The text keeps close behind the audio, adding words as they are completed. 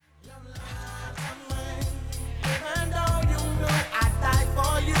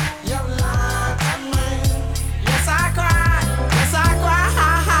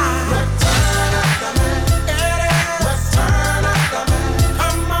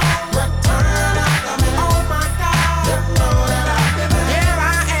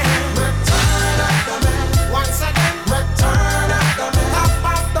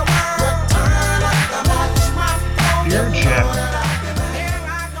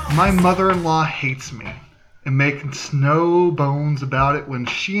My mother-in-law hates me and makes no bones about it when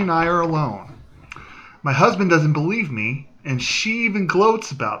she and I are alone. My husband doesn't believe me, and she even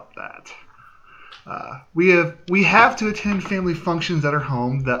gloats about that. We have to attend family functions at our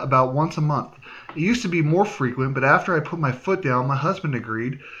home about once a month. It used to be more frequent, but after I put my foot down, my husband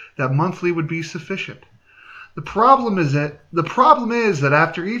agreed that monthly would be sufficient. The problem is that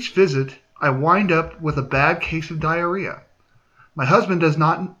after each visit, I wind up with a bad case of diarrhea. My husband does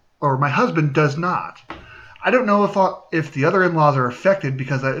not. I don't know if the other in-laws are affected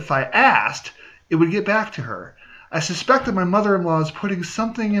because if I asked, it would get back to her. I suspect that my mother-in-law is putting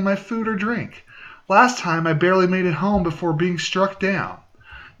something in my food or drink. Last time, I barely made it home before being struck down.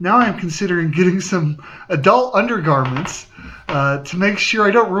 Now I am considering getting some adult undergarments to make sure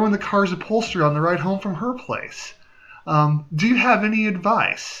I don't ruin the car's upholstery on the ride home from her place. Do you have any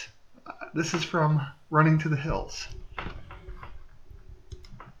advice? This is from Running to the Hills.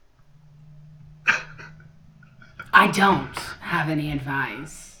 I don't have any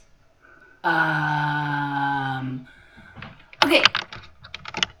advice. Okay.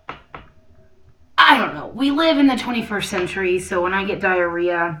 I don't know. We live in the 21st century, so when I get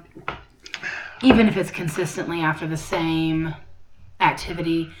diarrhea, even if it's consistently after the same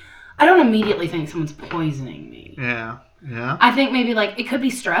activity, I don't immediately think someone's poisoning me. Yeah. I think maybe it could be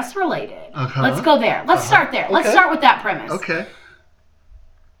stress related. Okay. Let's go there. Let's start there. Okay. Let's start with that premise. Okay.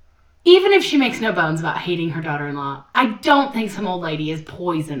 Even if she makes no bones about hating her daughter-in-law, I don't think some old lady is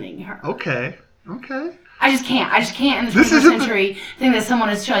poisoning her. Okay. I just can't in the 21st century think that someone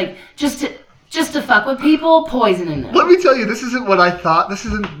is just to fuck with people, poisoning them. Let me tell you, this isn't what I thought. This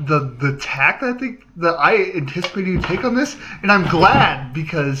isn't the tack I think that I anticipated you take on this, and I'm glad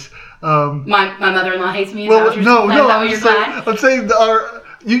because my mother-in-law hates me. Well, I'm saying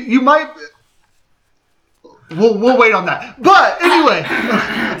you might. We'll wait on that. But anyway,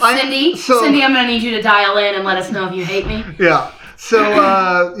 Cindy, I'm gonna need you to dial in and let us know if you hate me. Yeah. So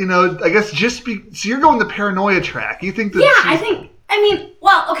I guess so you're going the paranoia track. You think that?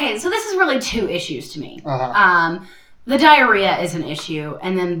 Yeah, okay. So this is really two issues to me. The diarrhea is an issue,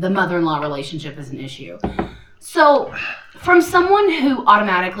 and then the mother-in-law relationship is an issue. So, from someone who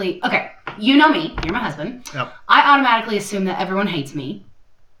automatically, you know me, you're my husband. Yep. I automatically assume that everyone hates me.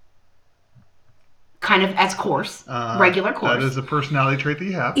 Kind of as course, regular course. That is a personality trait that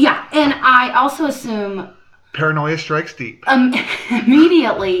you have. Yeah, and I also assume paranoia strikes deep.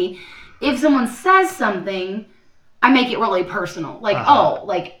 Immediately, if someone says something, I make it really personal.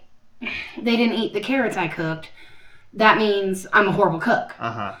 They didn't eat the carrots I cooked. That means I'm a horrible cook.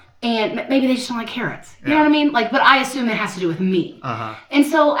 And maybe they just don't like carrots. You know what I mean? But I assume it has to do with me. And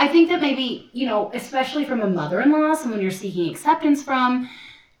so I think that maybe, especially from a mother-in-law, someone you're seeking acceptance from,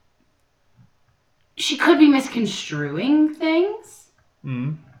 she could be misconstruing things.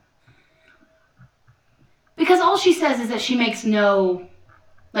 Mm. Because all she says is that she makes no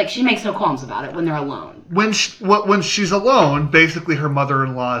qualms about it when they're alone. When she's alone, basically her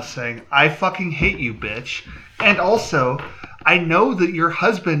mother-in-law is saying, I fucking hate you, bitch. And also, I know that your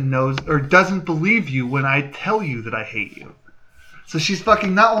husband knows or doesn't believe you when I tell you that I hate you. So she's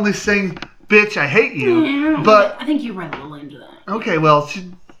fucking not only saying, bitch, I hate you, but... I think you read a little into that. Okay, well,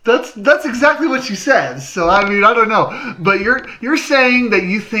 that's exactly what she says. So, I don't know. But you're saying that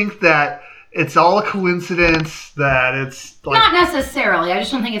you think that it's all a coincidence, that it's not necessarily. I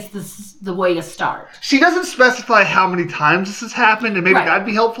just don't think it's the way to start. She doesn't specify how many times this has happened, and maybe that'd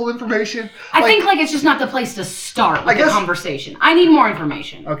be helpful information. I think it's just not the place to start with the conversation. I need more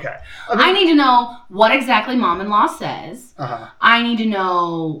information. Okay. I need to know what exactly mom-in-law says. I need to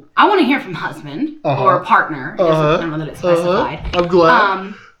know. I want to hear from husband or partner. I don't know that it's specified. I'm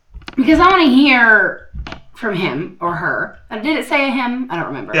glad. Because I want to hear from him or her. Did it say him? I don't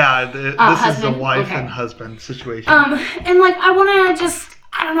remember. Yeah, this is the wife and husband situation. And I want to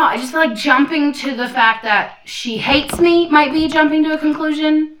I don't know. I just feel like jumping to the fact that she hates me might be jumping to a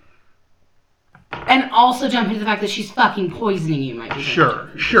conclusion. And also jumping to the fact that she's fucking poisoning you might be.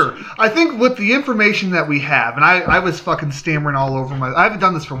 Sure. I think with the information that we have, and I was fucking stammering all over I haven't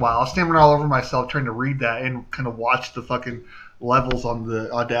done this for a while. I was stammering all over myself trying to read that and kind of watch the fucking levels on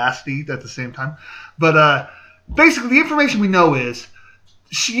the Audacity at the same time. But basically the information we know is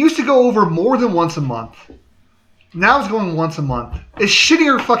she used to go over more than once a month. Now it's going once a month. Is shitting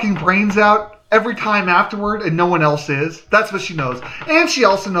her fucking brains out every time afterward and no one else is. That's what she knows. And she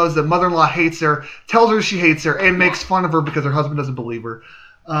also knows that mother-in-law hates her, tells her she hates her, and makes fun of her because her husband doesn't believe her.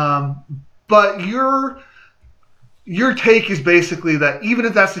 But your take is basically that even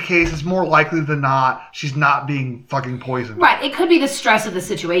if that's the case, it's more likely than not she's not being fucking poisoned. Right. It could be the stress of the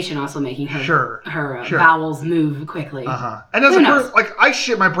situation also making her her bowels move quickly. And as a person, like, I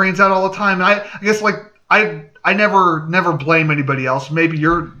shit my brains out all the time. And I guess, like, I never blame anybody else. Maybe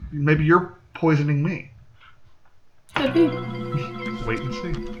you're poisoning me. Could be. Wait and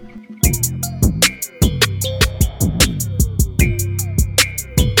see.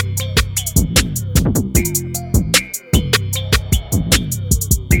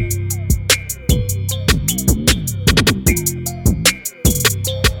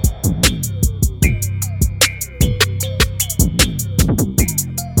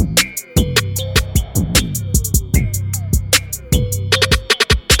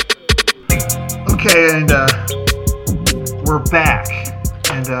 Okay, and we're back,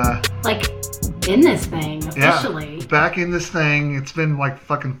 and like in this thing officially. Yeah, back in this thing. It's been like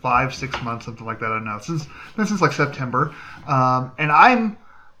fucking 5-6 months, something like that. I don't know. Since like September, and I'm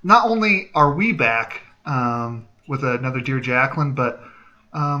not only are we back with another Dear Jacqueline, but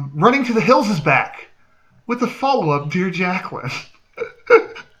Running to the Hills is back with a follow-up, Dear Jacqueline.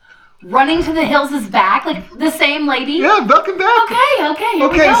 Running to the Hills is back, like the same lady. Yeah, welcome back. Okay. Here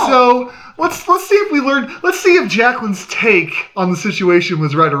we go. So let's see if we learned. Let's see if Jacqueline's take on the situation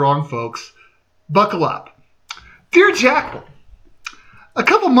was right or wrong, folks. Buckle up, Dear Jacqueline. A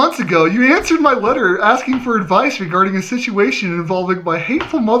couple months ago, you answered my letter asking for advice regarding a situation involving my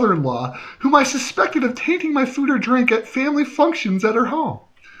hateful mother-in-law, whom I suspected of tainting my food or drink at family functions at her home.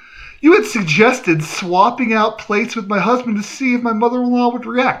 You had suggested swapping out plates with my husband to see if my mother-in-law would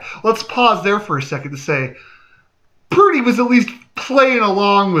react. Let's pause there for a second to say, Purdy was at least playing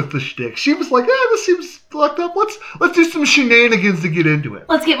along with the shtick. She was like, this seems fucked up. Let's do some shenanigans to get into it.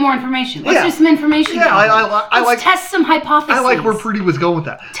 Let's get more information. Let's do some information. Yeah, Let's test some hypotheses. I like where Purdy was going with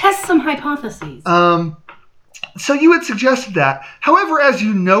that. Test some hypotheses. So you had suggested that. However, as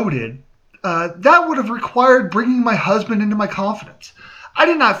you noted, that would have required bringing my husband into my confidence. I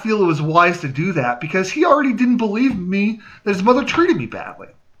did not feel it was wise to do that because he already didn't believe me that his mother treated me badly.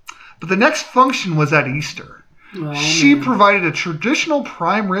 But the next function was at Easter. She provided a traditional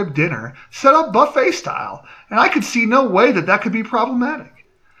prime rib dinner set up buffet style, and I could see no way that could be problematic.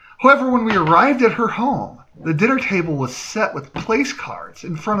 However, when we arrived at her home, the dinner table was set with place cards.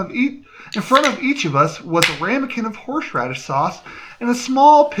 In front of each of us was a ramekin of horseradish sauce and a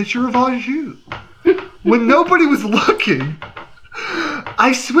small pitcher of au jus. When nobody was looking,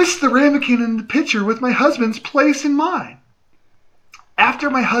 I switched the ramekin and the pitcher with my husband's place in mind. After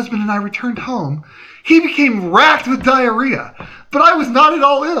my husband and I returned home, he became racked with diarrhea, but I was not at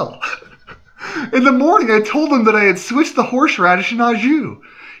all ill. In the morning, I told him that I had switched the horseradish and au jus.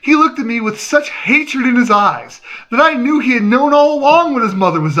 He looked at me with such hatred in his eyes that I knew he had known all along what his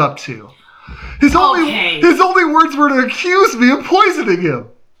mother was up to. His only words were to accuse me of poisoning him.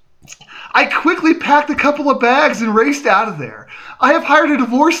 I quickly packed a couple of bags and raced out of there. I have hired a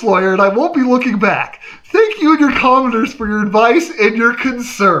divorce lawyer and I won't be looking back. Thank you and your commenters for your advice and your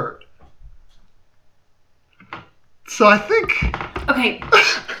concern. So I think... Okay.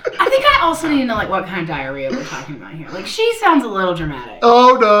 I think I also need to know, like, what kind of diarrhea we're talking about here. Like, she sounds a little dramatic.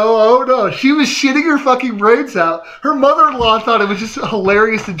 Oh no. She was shitting her fucking brains out. Her mother-in-law thought it was just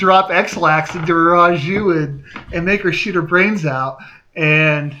hilarious to drop X-Lax into her au jus and make her shit her brains out.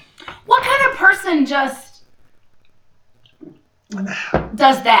 And... What kind of person just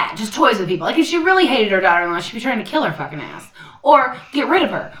does that? Just toys with people. Like, if she really hated her daughter-in-law, she'd be trying to kill her fucking ass. Or get rid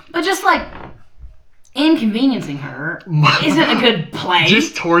of her. But just, like, inconveniencing her isn't a good play.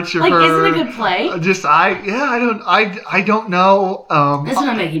 Just torture her. Like, isn't a good play. I don't know. This is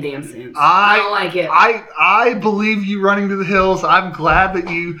not making damn sense. I don't like it. I believe you running to the hills. I'm glad that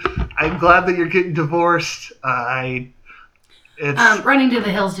you're getting divorced. Running to the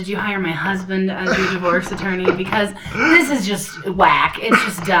hills, did you hire my husband as your divorce attorney? Because this is just whack. It's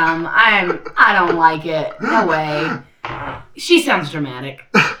just dumb. I don't like it. No way. She sounds dramatic.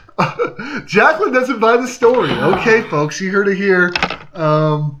 Jacqueline doesn't buy the story. Okay, folks, you heard it here.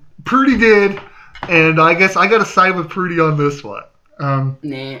 Prudy did, and I guess I got to side with Prudy on this one.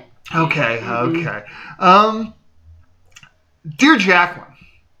 Nah. Okay. Dear Jacqueline,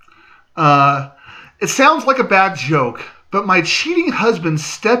 it sounds like a bad joke, but my cheating husband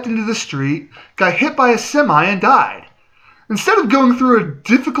stepped into the street, got hit by a semi, and died. Instead of going through a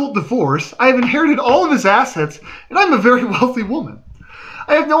difficult divorce, I have inherited all of his assets, and I'm a very wealthy woman.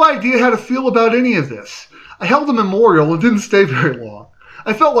 I have no idea how to feel about any of this. I held a memorial and didn't stay very long.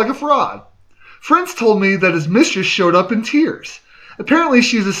 I felt like a fraud. Friends told me that his mistress showed up in tears. Apparently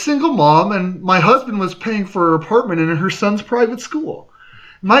she's a single mom, and my husband was paying for her apartment in her son's private school.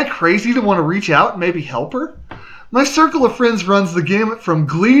 Am I crazy to want to reach out and maybe help her? My circle of friends runs the gamut from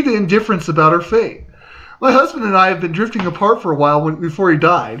glee to indifference about her fate. My husband and I have been drifting apart for a while before he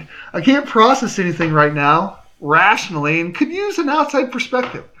died. I can't process anything right now, rationally, and could use an outside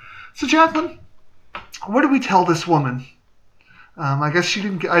perspective. So, Jacqueline, what do we tell this woman? I guess I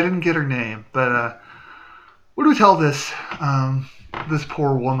didn't get her name, but what do we tell this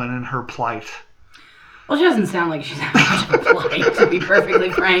poor woman in her plight? Well, she doesn't sound like she's having much of a plight, to be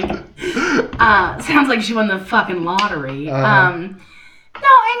perfectly frank. Sounds like she won the fucking lottery. No,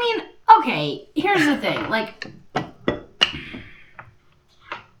 I mean, okay, here's the thing. Like,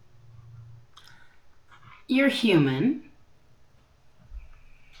 you're human.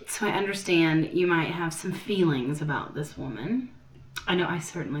 So I understand you might have some feelings about this woman. I know I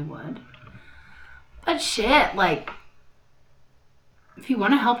certainly would. But shit, like, if you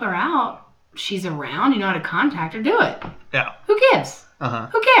want to help her out, she's around, you know how to contact her, do it. Yeah. Who gives?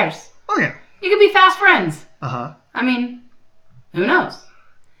 Who cares? Oh, yeah. You could be fast friends. I mean, who knows?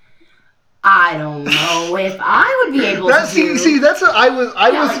 I don't know if I would be able to do. See, that's what I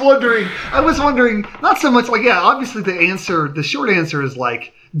was wondering. I was wondering, not so much like, obviously the short answer is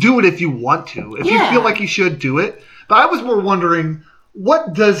like, do it if you want to. If you feel like you should, do it. But I was more wondering,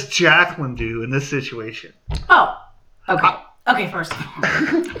 what does Jacqueline do in this situation? Oh, okay. Okay, first of all.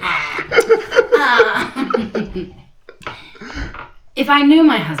 If I knew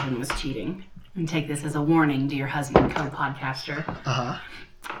my husband was cheating, and take this as a warning to your husband, co-podcaster,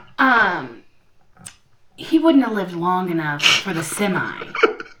 he wouldn't have lived long enough for the semi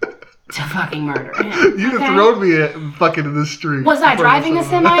to fucking murder him. You'd have thrown me fucking in the street. Was I driving the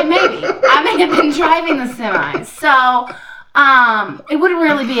semi? Maybe. I may have been driving the semi. So, it wouldn't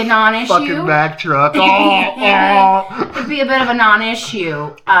really be a non-issue. Fucking Mack truck. It would be a bit of a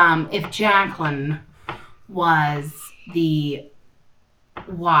non-issue if Jacqueline was the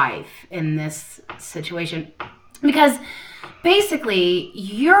wife in this situation. Because basically,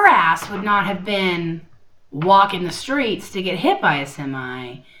 your ass would not have been walking the streets to get hit by a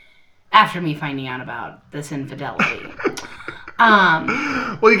semi after me finding out about this infidelity.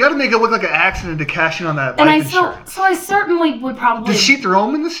 Well, you got to make it look like an accident to cash in on that life insurance. So I certainly would probably... Did she throw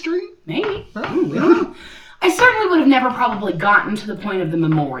him in the street? Maybe. We don't know. I certainly would have never probably gotten to the point of the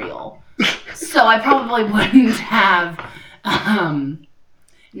memorial. So I probably wouldn't have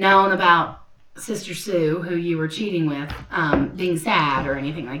known about Sister Sue, who you were cheating with, being sad or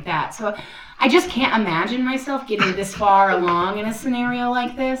anything like that. So I just can't imagine myself getting this far along in a scenario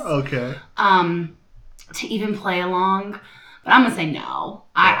like this. Okay. To even play along. But I'm going to say no.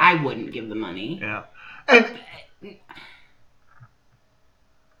 I wouldn't give the money. Yeah. And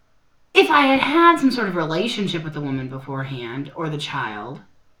if I had had some sort of relationship with the woman beforehand, or the child,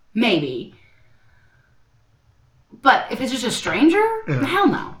 maybe. But if it's just a stranger, hell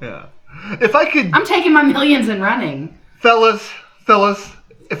no. Yeah. If I could... I'm taking my millions and running. Fellas,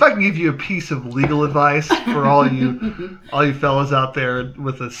 if I can give you a piece of legal advice for all you fellas out there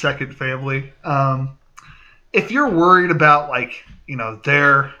with a second family, if you're worried about, like, you know,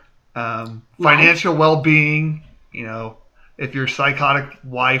 their financial well-being, you know, if your psychotic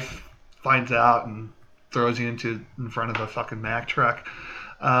wife finds out and throws you in front of a fucking Mack truck,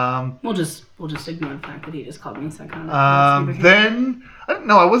 we'll just ignore the fact that he just called me psychotic. Then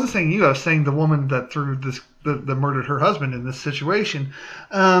I wasn't saying you. I was saying the woman that that murdered her husband in this situation.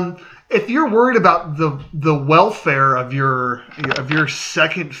 If you're worried about the welfare of your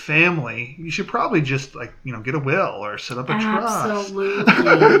second family, you should probably just, like, you know, get a will or set up a trust.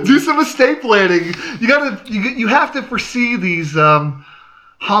 Absolutely. Do some estate planning. You have to foresee these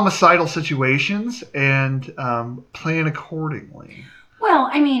homicidal situations and plan accordingly. Well,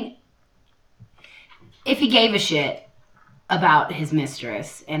 I mean, if he gave a shit about his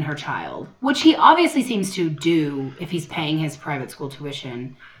mistress and her child, which he obviously seems to do if he's paying his private school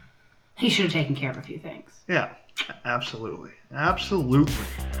tuition, he should have taken care of a few things. Yeah, absolutely. Absolutely.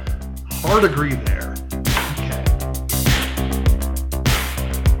 Hard agree there. Okay.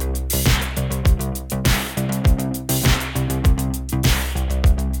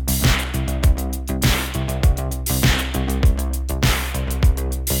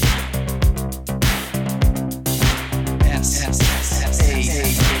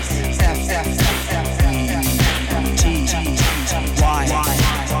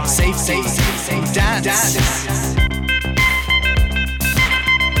 Safe dance.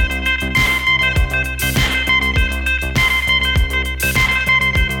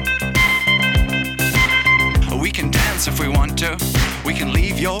 We can dance if we want to. We can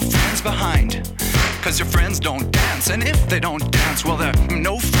leave your friends behind. 'Cause your friends don't dance. And if they don't dance, well, they're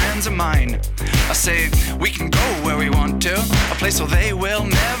no friends friends of mine. I say we can go where we want to, a place where they will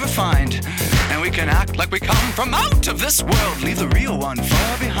never find. And we can act like we come from out of this world, leave the real one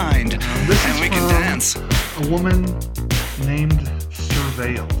far behind. And we can dance. A woman named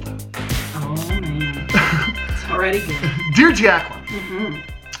Surveilled. Oh, man. It's already good. Dear Jacqueline,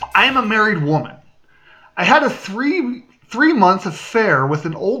 I am a married woman. I had a three-month affair with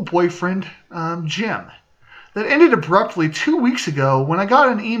an old boyfriend, Jim, that ended abruptly 2 weeks ago when I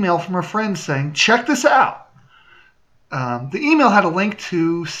got an email from a friend saying, check this out. The email had a link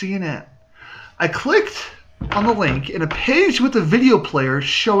to CNN. I clicked on the link and a page with a video player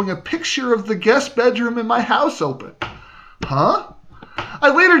showing a picture of the guest bedroom in my house open. Huh?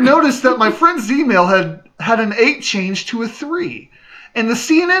 I later noticed that my friend's email had an 8 changed to a 3. And the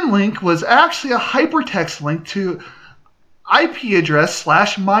CNN link was actually a hypertext link to IP address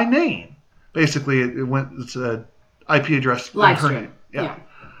 / my name. Basically, it's a IP address. Live her stream. name. Yeah.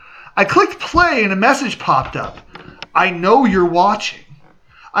 I clicked play and a message popped up. I know you're watching.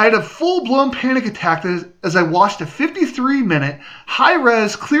 I had a full-blown panic attack as I watched a 53-minute,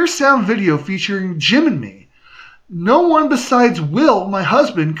 high-res, clear sound video featuring Jim and me. No one besides Will, my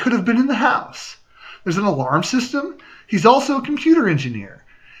husband, could have been in the house. There's an alarm system. He's also a computer engineer.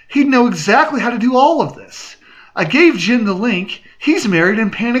 He'd know exactly how to do all of this. I gave Jim the link. He's married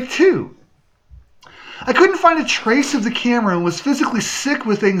and panicked too. I couldn't find a trace of the camera and was physically sick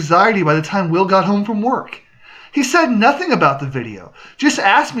with anxiety by the time Will got home from work. He said nothing about the video, just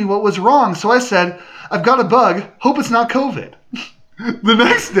asked me what was wrong, so I said, I've got a bug, hope it's not COVID. The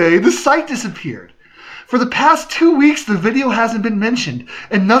next day, the site disappeared. For the past 2 weeks, the video hasn't been mentioned,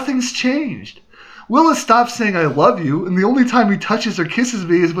 and nothing's changed. Will has stopped saying I love you, and the only time he touches or kisses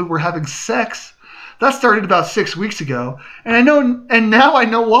me is when we're having sex. That started about 6 weeks ago, and now I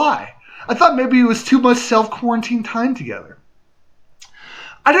know why. I thought maybe it was too much self-quarantine time together.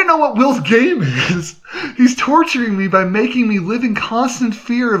 I don't know what Will's game is. He's torturing me by making me live in constant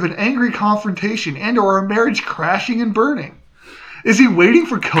fear of an angry confrontation and or our marriage crashing and burning. Is he waiting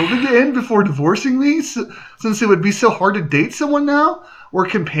for COVID to end before divorcing me, since it would be so hard to date someone now? We're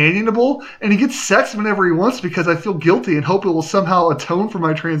companionable, and he gets sex whenever he wants because I feel guilty and hope it will somehow atone for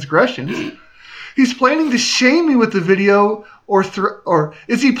my transgressions. He's planning to shame me with the video, or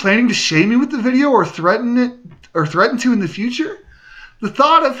is he planning to shame me with the video or threaten to in the future? The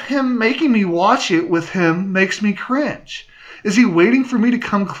thought of him making me watch it with him makes me cringe. Is he waiting for me to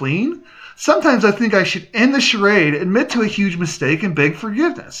come clean? Sometimes I think I should end the charade, admit to a huge mistake, and beg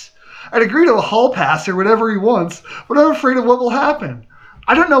forgiveness. I'd agree to a hall pass or whatever he wants, but I'm afraid of what will happen.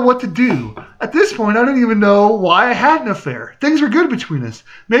 I don't know what to do. At this point, I don't even know why I had an affair. Things were good between us.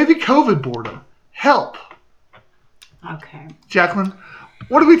 Maybe COVID boredom. Help. Okay. Jacqueline,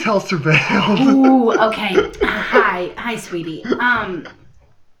 what do we tell Surveilled? Ooh, okay. Hi, sweetie.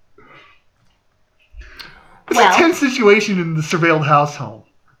 It's a tense situation in the Surveilled household.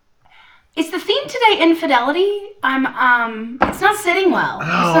 Is the theme today infidelity? It's not sitting well.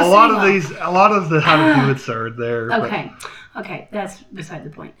 Oh, a lot of the how to do it's are there. Okay, that's beside the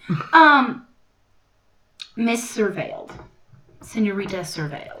point. Miss Surveilled, Senorita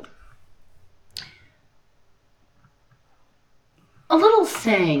Surveilled. A little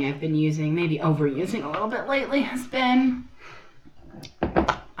saying I've been using, maybe overusing a little bit lately, has been,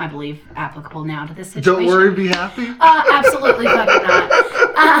 I believe, applicable now to this situation. Don't worry, be happy? Absolutely fucking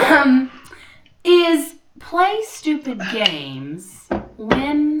not. Is play stupid games,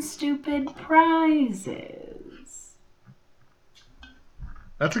 win stupid prizes.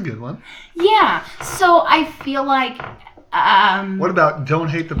 That's a good one. Yeah, so I feel like... what about don't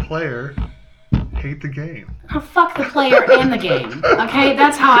hate the player, hate the game? Oh, fuck the player and the game. Okay,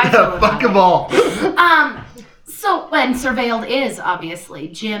 that's how I feel about fuck them all. So, when Surveilled is, obviously,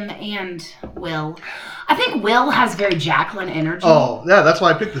 Jim and Will. I think Will has very Jacqueline energy. Oh, yeah, that's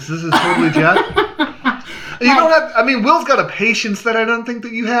why I picked this. This is totally Jack. Will's got a patience that I don't think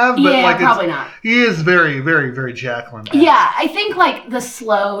that you have. But yeah, probably not. He is very, very, very Jacqueline. Yeah, I think, the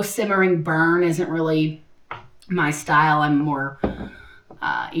slow, simmering burn isn't really my style. I'm more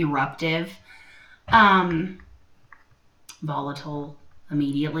eruptive. Volatile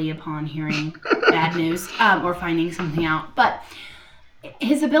immediately upon hearing bad news or finding something out. But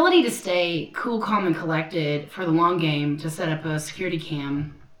his ability to stay cool, calm, and collected for the long game, to set up a security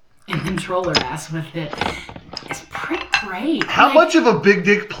cam and control her ass with it, is pretty great. How much of a big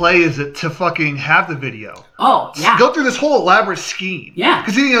dick play is it to fucking have the video? Oh, yeah. Go through this whole elaborate scheme. Yeah.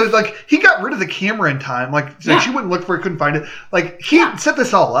 Because he got rid of the camera in time. She wouldn't look for it, couldn't find it. He set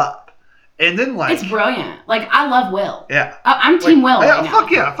this all up. And then like it's brilliant. Like I love Will. Yeah. I'm Team Will right now.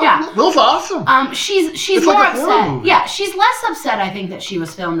 Fuck yeah. Will's awesome. She's it's more like a horror upset. movie. Yeah, she's less upset I think that she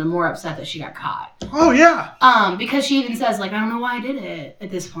was filmed and more upset that she got caught. Oh yeah. Because she even says like I don't know why I did it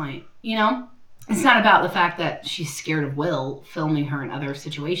at this point. You know? It's not about the fact that she's scared of Will filming her in other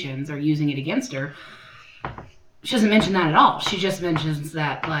situations or using it against her. She doesn't mention that at all. She just mentions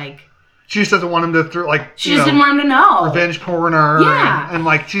that like she just doesn't want him to she just didn't want him to know. Revenge porn her. Yeah. And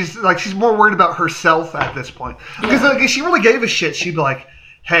like she's more worried about herself at this point. Because like if she really gave a shit, she'd be like,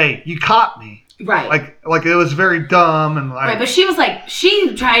 hey, you caught me. Right. Like it was very dumb and like. Right, but she was like,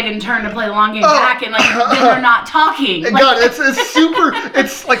 she tried in turn to play the long game back and like then they're not talking. Like, God, it's super.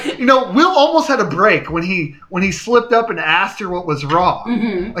 It's like Will almost had a break when he slipped up and asked her what was wrong.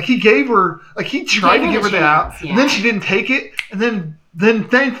 Mm-hmm. Like he gave her, like he tried to give her the out, and then she didn't take it, and then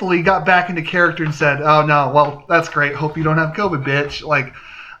thankfully got back into character and said, "Oh no, well that's great. Hope you don't have COVID, bitch." Like,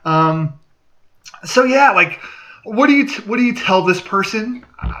 so yeah, like, what do you tell this person?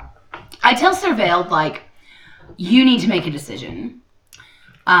 I tell Surveilled, like, you need to make a decision.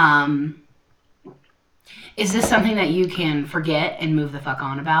 Is this something that you can forget and move the fuck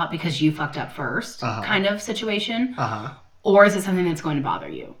on about because you fucked up first, kind of situation? Or is it something that's going to bother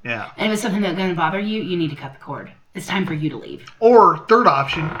you? Yeah. And if it's something that's going to bother you, you need to cut the cord. It's time for you to leave. Or third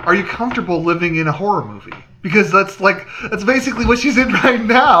option, are you comfortable living in a horror movie? Because that's basically what she's in right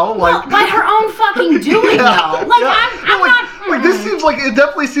now. Like, well, by her own fucking doing, though. Like, I'm not. Like, this seems like it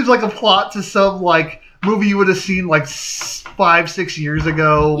definitely seems like a plot to some like movie you would have seen like 5-6 years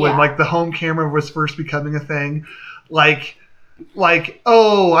ago when like the home camera was first becoming a thing. Like,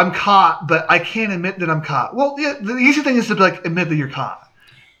 oh, I'm caught, but I can't admit that I'm caught. Well, yeah, the easy thing is to like admit that you're caught,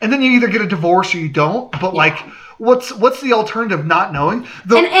 and then you either get a divorce or you don't. But like. What's the alternative? Not knowing.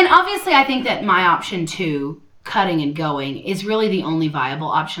 And obviously, I think that my option 2, cutting and going, is really the only viable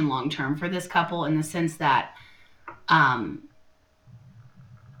option long term for this couple in the sense that,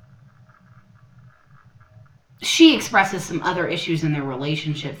 she expresses some other issues in their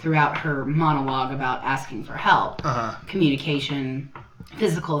relationship throughout her monologue about asking for help, communication,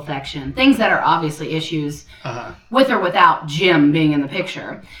 physical affection, things that are obviously issues with or without Jim being in the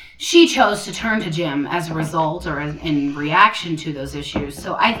picture. She chose to turn to Jim as a result or in reaction to those issues.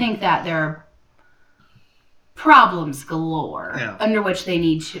 So I think that there are problems galore under which they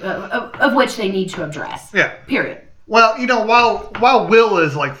need to, of which they need to address. Yeah. Period. Well, while Will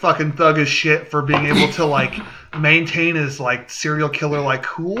is like fucking thug as shit for being able to like maintain his like serial killer like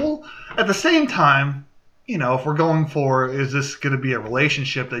cool, at the same time, if we're going for is this going to be a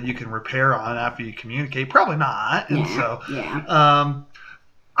relationship that you can repair on after you communicate? Probably not. And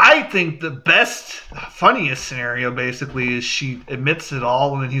I think the best, funniest scenario basically is she admits it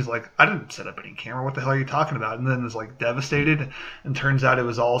all, and then he's like, "I didn't set up any camera. What the hell are you talking about?" And then is like devastated, and turns out it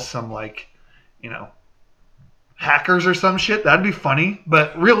was all some like, hackers or some shit. That'd be funny.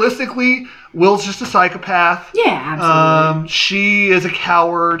 But realistically, Will's just a psychopath. Yeah, absolutely. She is a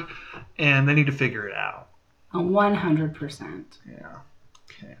coward, and they need to figure it out. 100%. Yeah.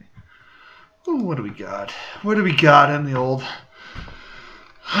 Okay. Ooh, what do we got? What do we got in the old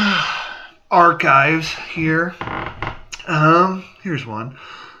archives here? Here's one.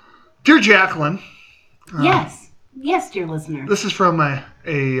 Dear Jacqueline. Yes, dear listener. This is from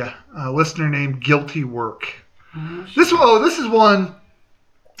a listener named Guilty Work. This is one.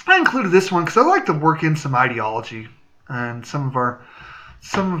 I included this one because I like to work in some ideology and some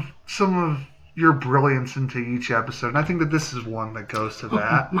of your brilliance into each episode, and I think that this is one that goes to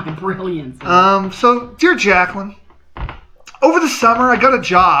that. My brilliance. So, dear Jacqueline, over the summer I got a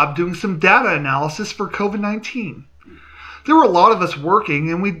job doing some data analysis for COVID-19. There were a lot of us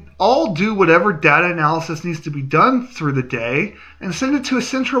working, and we all do whatever data analysis needs to be done through the day and send it to a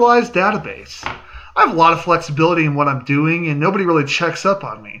centralized database. I have a lot of flexibility in what I'm doing, and nobody really checks up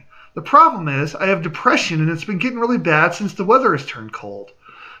on me. The problem is I have depression, and it's been getting really bad since the weather has turned cold.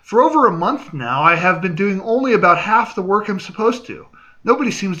 For over a month now, I have been doing only about half the work I'm supposed to.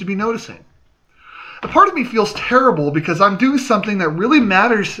 Nobody seems to be noticing. A part of me feels terrible because I'm doing something that really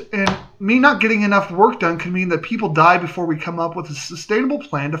matters, and me not getting enough work done can mean that people die before we come up with a sustainable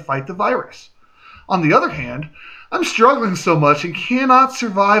plan to fight the virus. On the other hand, I'm struggling so much and cannot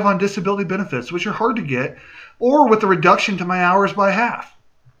survive on disability benefits, which are hard to get, or with a reduction to my hours by half.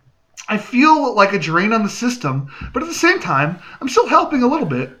 I feel like a drain on the system, but at the same time, I'm still helping a little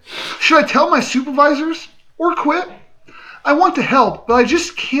bit. Should I tell my supervisors or quit? I want to help, but I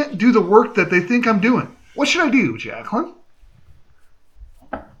just can't do the work that they think I'm doing. What should I do, Jacqueline?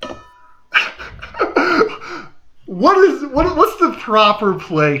 What's the proper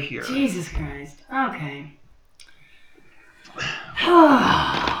play here? Jesus Christ. Okay.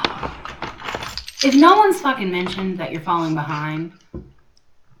 if no one's fucking mentioned that you're falling behind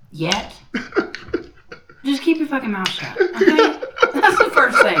yet, just keep your fucking mouth shut, okay? That's the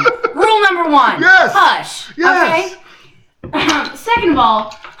first thing. Rule number 1. Yes. Hush. Yes. Okay? Second of all,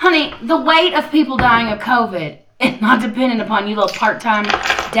 honey, the weight of people dying of COVID is not dependent upon you little part-time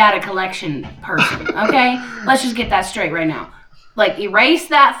data collection person, okay? Let's just get that straight right now. Like, erase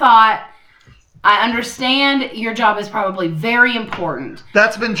that thought. I understand your job is probably very important.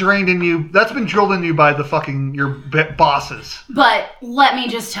 That's been drained in you. That's been drilled in you by the fucking your bosses. But let me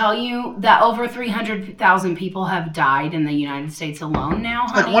just tell you that over 300,000 people have died in the United States alone now,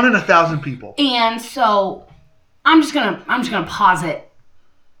 honey. Like 1 in 1,000 people. And so I'm just gonna posit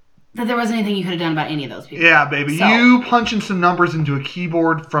that there wasn't anything you could have done about any of those people. Yeah, baby. So, you punching some numbers into a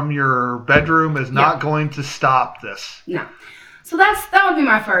keyboard from your bedroom is not going to stop this. No. So that would be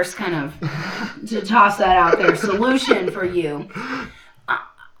my first kind of, to toss that out there, solution for you. I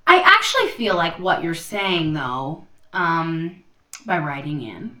actually feel like what you're saying, though, by writing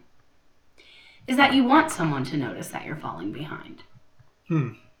in, is that you want someone to notice that you're falling behind.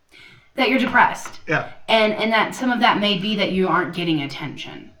 That you're depressed. Yeah. And that some of that may be that you aren't getting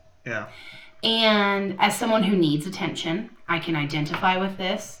attention. Yeah. And as someone who needs attention, I can identify with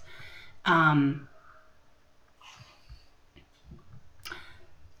this.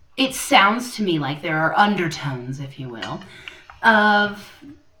 It sounds to me like there are undertones, if you will, of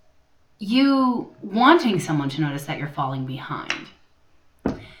you wanting someone to notice that you're falling behind.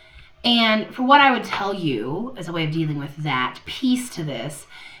 And for what I would tell you as a way of dealing with that piece to this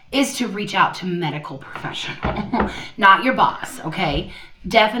is to reach out to a medical professional, not your boss, okay?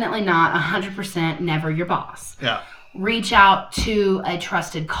 Definitely not 100% never your boss. Yeah. Reach out to a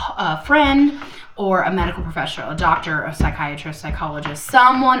trusted friend or a medical professional, a doctor, a psychiatrist, psychologist,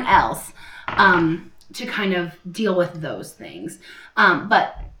 someone else to kind of deal with those things.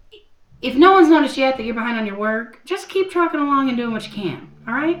 But if no one's noticed yet that you're behind on your work, just keep trucking along and doing what you can.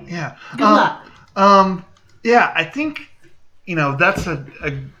 All right? Yeah. Good luck. Yeah, I think, that's a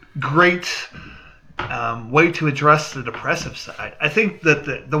great way to address the depressive side. I think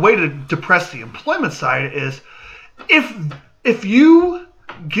that the way to depress the employment side is if you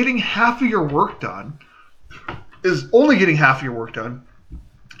getting half of your work done is only getting half of your work done,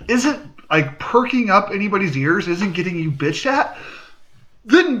 isn't like perking up anybody's ears, isn't getting you bitched at,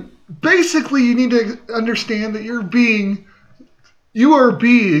 then basically you need to understand that you are being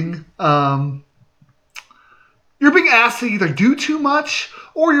asked to either do too much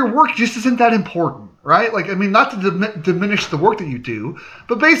or your work just isn't that important, right? Like, I mean, not to diminish the work that you do,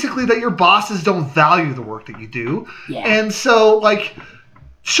 but basically that your bosses don't value the work that you do. Yeah. And so, like,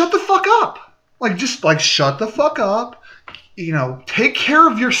 shut the fuck up. Like, just, like, shut the fuck up. Take care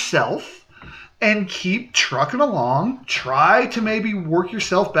of yourself and keep trucking along. Try to maybe work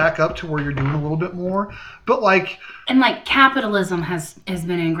yourself back up to where you're doing a little bit more. But, like... And, like, capitalism has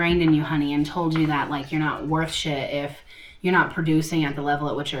been ingrained in you, honey, and told you that, like, you're not worth shit if you're not producing at the level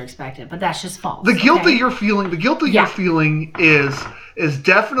at which you're expected. But that's just false. The guilt that you're feeling, you're feeling is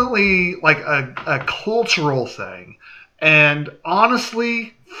definitely, like, a cultural thing. And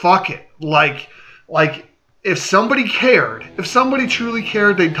honestly, fuck it. Like, if somebody truly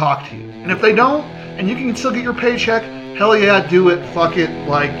cared, they'd talk to you. And if they don't, and you can still get your paycheck, hell yeah, do it. Fuck it.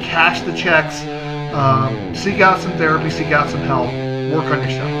 Like, cash the checks. Seek out some therapy. Seek out some help. Work on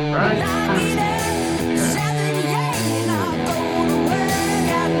yourself. Right?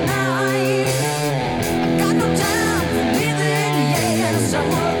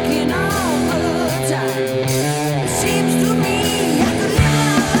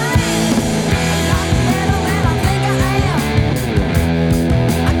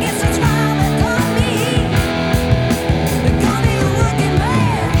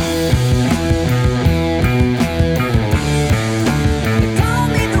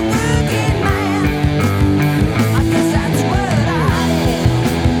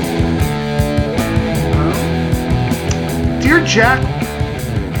 Jack,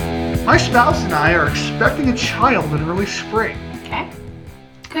 my spouse and I are expecting a child in early spring. Okay.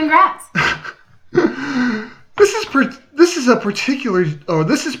 Congrats. This is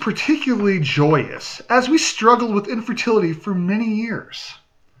particularly joyous as we struggled with infertility for many years.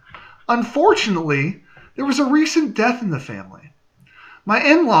 Unfortunately, there was a recent death in the family. My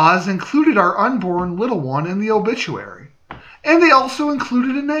in-laws included our unborn little one in the obituary, and they also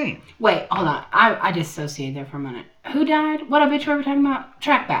included a name. Wait, hold on. I dissociated there for a minute. Who died? What obituary are we talking about?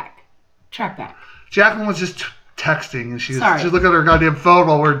 Track back. Jacqueline was just texting, and she's looking at her goddamn phone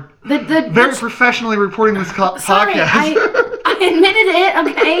while we're very professionally reporting this podcast. I admitted it,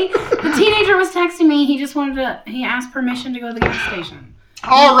 okay? The teenager was texting me. He asked permission to go to the gas station.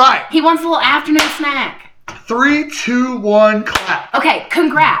 All right. He wants a little afternoon snack. 3, 2, 1, clap. Okay,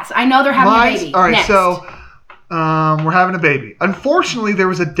 congrats. I know they're having a baby. All right, Next. so we're having a baby. Unfortunately, there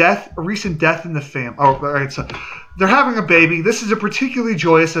was a recent death in the family. Oh, all right, so they're having a baby. This is a particularly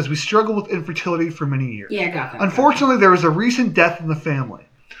joyous as we struggle with infertility for many years. Yeah, I got that. Unfortunately, there was a recent death in the family.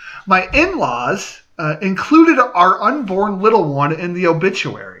 My in-laws included our unborn little one in the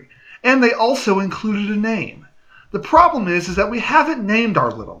obituary, and they also included a name. The problem is that we haven't named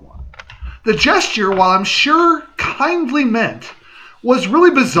our little one. The gesture, while I'm sure kindly meant, was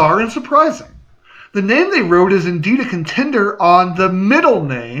really bizarre and surprising. The name they wrote is indeed a contender on the middle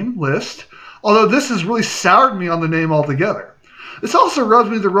name list, although this has really soured me on the name altogether. This also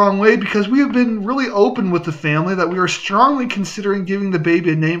rubs me the wrong way because we have been really open with the family that we are strongly considering giving the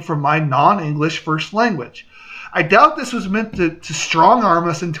baby a name from my non-English first language. I doubt this was meant to strong-arm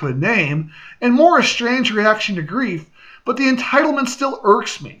us into a name, and more a strange reaction to grief, but the entitlement still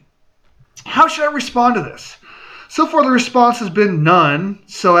irks me. How should I respond to this? So far, the response has been none,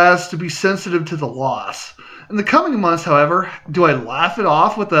 so as to be sensitive to the loss. In the coming months, however, do I laugh it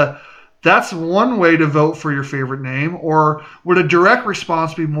off with that's one way to vote for your favorite name, or would a direct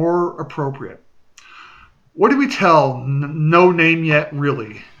response be more appropriate? What do we tell no name yet,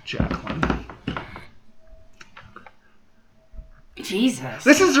 really, Jacqueline? Jesus.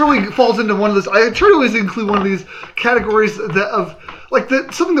 This is really falls into one of those. I try to always include one of these categories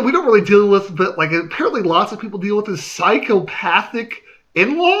something that we don't really deal with, but like apparently lots of people deal with is psychopathic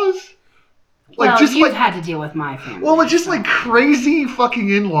in-laws. Like, well, you've had to deal with my family. Well, it's just like crazy fucking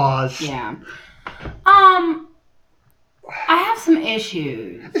in-laws. Yeah. I have some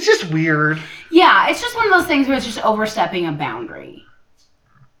issues. It's just weird. Yeah, it's just one of those things where it's just overstepping a boundary.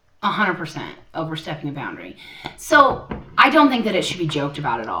 100% overstepping a boundary. So I don't think that it should be joked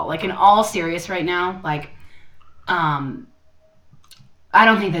about at all. Like in all serious right now, like, I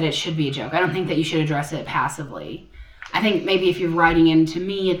don't think that it should be a joke. I don't think that you should address it passively. I think maybe if you're writing into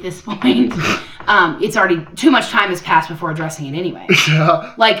me at this point, it's already too much time has passed before addressing it anyway.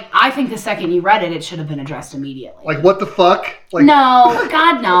 Yeah. Like, I think the second you read it, it should have been addressed immediately. Like, what the fuck? Like, no,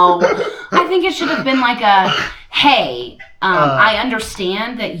 God, no. I think it should have been like a, hey, I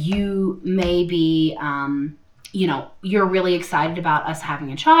understand that you may be, you're really excited about us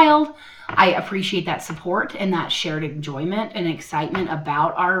having a child. I appreciate that support and that shared enjoyment and excitement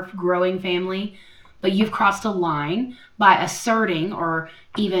about our growing family. But you've crossed a line by asserting or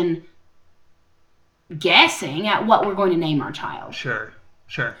even guessing at what we're going to name our child. Sure.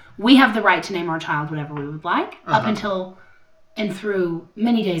 We have the right to name our child whatever we would like, up until and through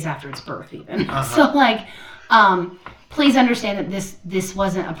many days after its birth even. So, like, please understand that this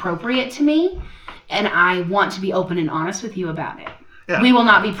wasn't appropriate to me, and I want to be open and honest with you about it. Yeah. We will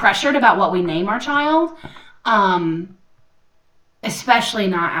not be pressured about what we name our child. Especially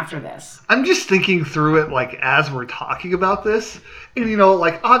not after this. I'm just thinking through it, like, as we're talking about this. And,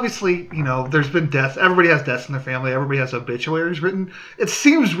 like, obviously, there's been deaths. Everybody has deaths in their family. Everybody has obituaries written. It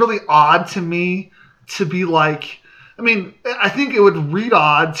seems really odd to me to be like, I think it would read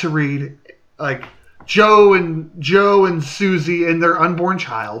odd to read, like, Joe and Susie and their unborn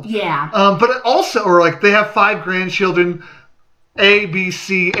child. Yeah. But it also, or, like, they have 5 grandchildren, A, B,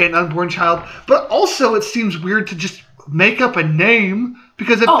 C, and unborn child. But also it seems weird to just make up a name,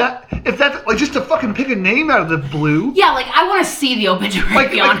 because if that like just to fucking pick a name out of the blue. Yeah, like I want to see the obituary,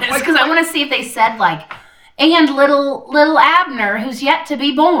 to be honest, because I want to see if they said like, and little Abner who's yet to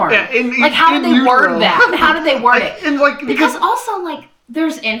be born. Yeah, like how did they word that? How did they word it? And like because also like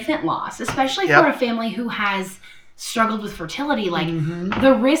there's infant loss, especially for a family who has struggled with fertility. Like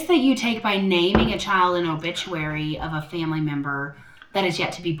the risk that you take by naming a child an obituary of a family member that is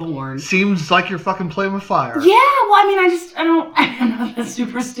yet to be born. Seems like you're fucking playing with fire. Yeah, well, I don't know if that's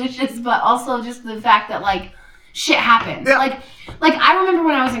superstitious, but also just the fact that, like, shit happens. Yeah. Like, I remember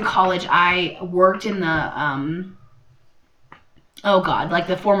when I was in college, I worked in the,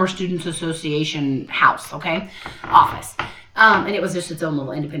 the former Students Association house, office. And it was just its own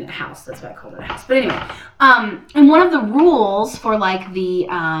little independent house. That's why I called it a house. But anyway, and one of the rules for, like, the,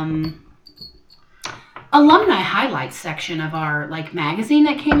 alumni highlights section of our magazine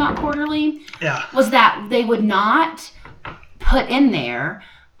that came out quarterly was that they would not put in there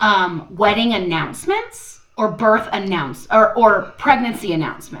wedding announcements or birth or pregnancy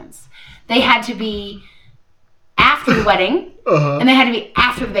announcements. They had to be after the wedding and they had to be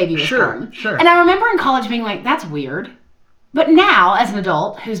after the baby was born. Sure. And I remember in college being like, that's weird. But now, as an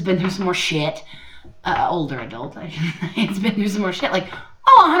adult who's been through some more shit, older adult, it's been through some more shit, like,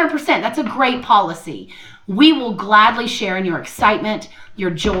 100%. That's a great policy. We will gladly share in your excitement,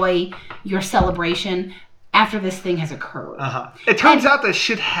 your joy, your celebration after this thing has occurred. It turns out that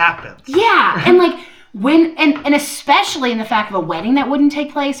shit happens. Yeah, and like when and especially in the fact of a wedding that wouldn't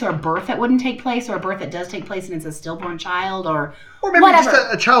take place, or a birth that wouldn't take place, or a birth that does take place and it's a stillborn child, or maybe whatever.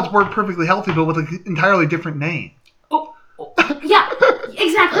 just a child's born perfectly healthy but with an entirely different name. Yeah,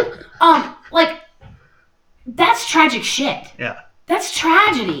 exactly. Like that's tragic shit. Yeah. That's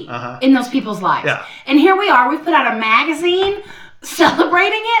tragedy in those people's lives. Yeah. And here we are, we've put out a magazine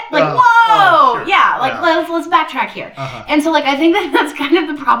celebrating it. Like, whoa! Sure. Yeah, like let's backtrack here. And so like I think that's kind of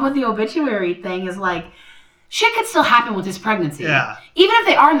the problem with the obituary thing is like shit could still happen with this pregnancy. Yeah. Even if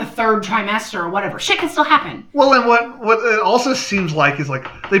they are in the 3rd trimester or whatever, shit could still happen. Well, and what it also seems like is like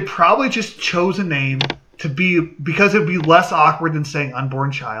they probably just chose a name because it'd be less awkward than saying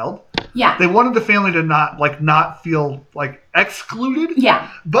unborn child. Yeah. They wanted the family to not feel like excluded. Yeah.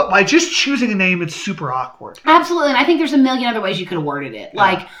 But by just choosing a name, it's super awkward. Absolutely. And I think there's a million other ways you could have worded it.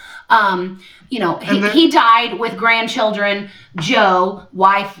 Like, he died with grandchildren, Joe,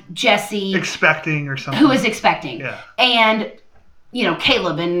 wife, Jesse. Expecting or something. Who is expecting. Yeah. And,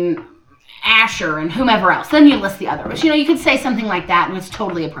 Caleb and Asher and whomever else. Then you list the other ones. You could say something like that and it's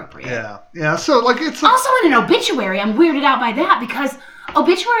totally appropriate. Yeah. Yeah. So like it's like, also in an obituary, I'm weirded out by that because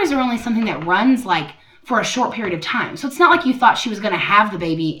obituaries are only something that runs like for a short period of time. So it's not like you thought she was going to have the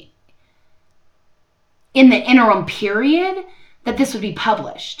baby in the interim period that this would be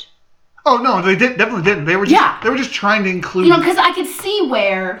published. Oh no, they definitely didn't. They were just trying to include. Because I could see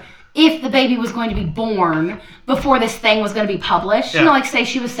where if the baby was going to be born before this thing was going to be published, like say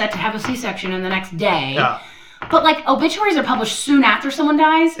she was set to have a C-section in the next day. Yeah. But like obituaries are published soon after someone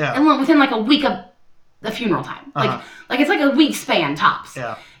dies, and within like a week of the funeral time. Like it's like a week span tops.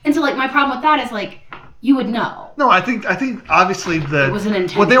 Yeah. And so like my problem with that is like you would know. No, I think obviously it was an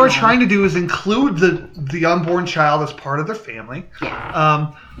what they were trying to do is include the unborn child as part of their family.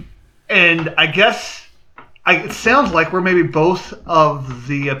 Yeah. And I guess it sounds like we're maybe both of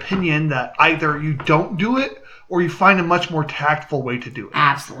the opinion that either you don't do it or you find a much more tactful way to do it.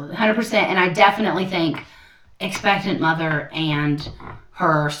 Absolutely. 100%. And I definitely think expectant mother and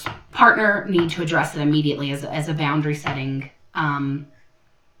her partner need to address it immediately as a boundary setting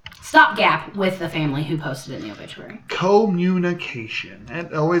stopgap with the family who posted it in the obituary. Communication.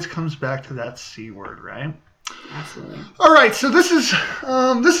 It always comes back to that C word, right? Absolutely. All right, so this is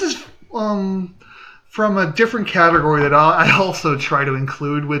from a different category that I also try to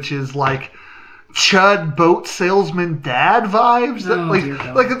include, which is like chud boat salesman dad vibes.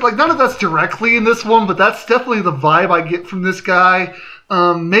 Like none of that's directly in this one, but that's definitely the vibe I get from this guy.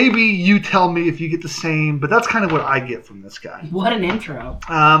 Maybe you tell me if you get the same, but that's kind of what I get from this guy. What an intro.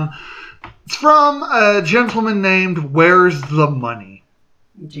 It's from a gentleman named Where's the Money?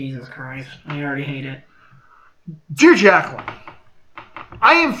 Jesus Christ. I already hate it. Dear Jacqueline,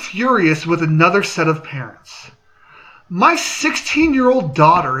 I am furious with another set of parents. My 16-year-old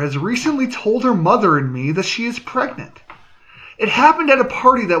daughter has recently told her mother and me that she is pregnant. It happened at a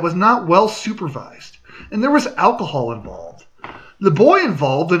party that was not well supervised, and there was alcohol involved. The boy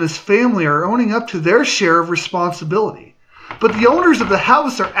involved and his family are owning up to their share of responsibility, but the owners of the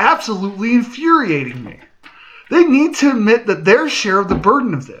house are absolutely infuriating me. They need to admit that their share of the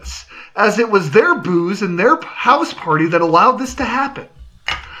burden of this, as it was their booze and their house party that allowed this to happen.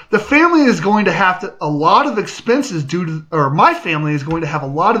 The family is going to have a lot of expenses my family is going to have a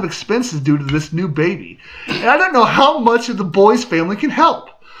lot of expenses due to this new baby. And I don't know how much of the boy's family can help.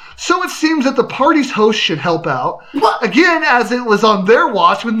 So it seems that the party's host should help out, again, as it was on their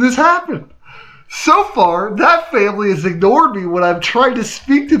watch when this happened. So far, that family has ignored me when I've tried to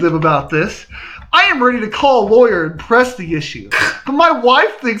speak to them about this. I am ready to call a lawyer and press the issue. But my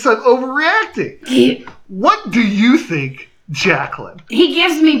wife thinks I'm overreacting. What do you think, Jacqueline? He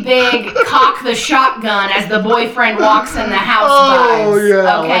gives me big cock the shotgun as the boyfriend walks in the house vibes.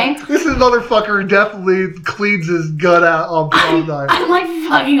 Yeah. Okay? Like, this is motherfucker who definitely cleans his gut out on prom night. I'm like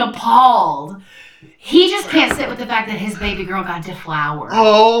fucking appalled. He just can't sit with the fact that his baby girl got deflowered.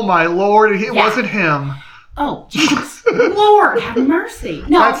 Oh my lord, it wasn't him. Oh, Jesus. Lord, have mercy.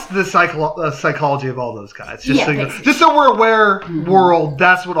 No. That's the psychology of all those guys. Basically. Just so we're aware, world,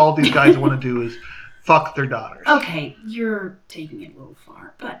 that's what all these guys want to do is fuck their daughters. Okay, you're taking it a little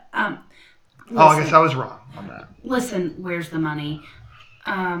far. But, listen, I guess I was wrong on that. Listen, where's the money?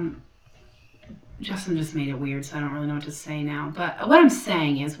 Justin just made it weird, so I don't really know what to say now. But what I'm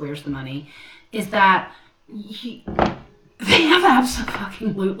saying is, where's the money? Is that they have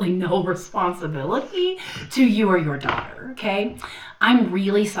absolutely no responsibility to you or your daughter, okay? I'm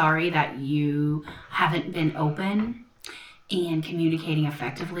really sorry that you haven't been open and communicating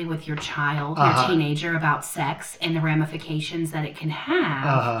effectively with your child, your teenager, about sex and the ramifications that it can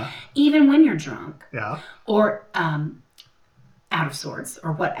have, even when you're drunk or out of sorts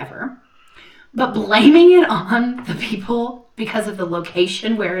or whatever. But blaming it on the people because of the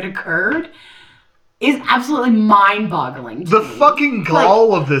location where it occurred is absolutely mind-boggling. The fucking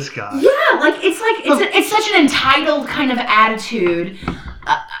gall of this guy. Yeah, it's such an entitled kind of attitude.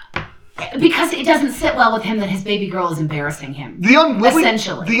 Because it doesn't sit well with him that his baby girl is embarrassing him.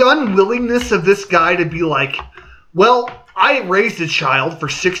 Essentially. The unwillingness of this guy to be like, well, I raised a child for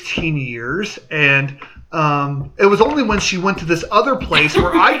 16 years, and it was only when she went to this other place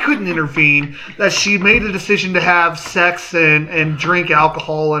where I couldn't intervene that she made a decision to have sex and drink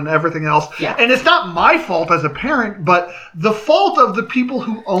alcohol and everything else. Yeah. And it's not my fault as a parent, but the fault of the people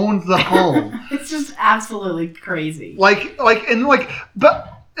who owned the home. It's just absolutely crazy.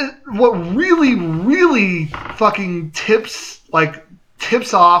 But what really, really fucking tips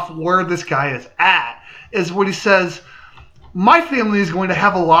off where this guy is at is what he says, my family is going to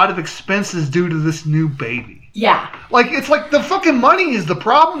have a lot of expenses due to this new baby. Yeah. It's like the fucking money is the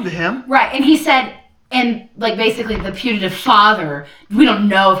problem to him. Right. And he said, and basically the putative father, we don't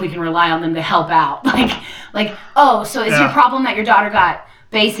know if we can rely on them to help out. So is your problem that your daughter got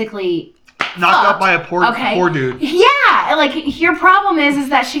basically knocked up by a poor dude? Yeah, your problem is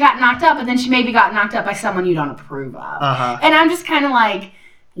that she got knocked up, but then she maybe got knocked up by someone you don't approve of. And I'm just kind of like,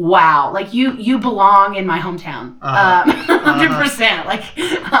 wow, you belong in my hometown,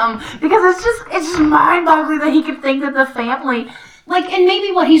 100%. Because it's just mind-boggling that he could think that the family, and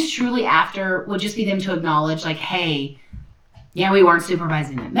maybe what he's truly after would just be them to acknowledge, hey, yeah, we weren't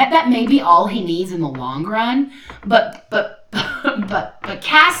supervising them. That may be all he needs in the long run, but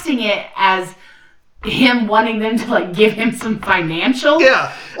casting it as him wanting them to give him some financial,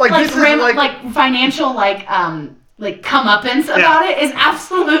 financial comeuppance about it is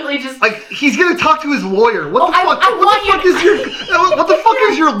absolutely just he's gonna talk to his lawyer. What the fuck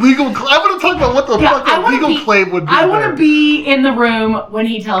is your legal claim? I want to talk about what the fuck the legal claim would be. I want to be in the room when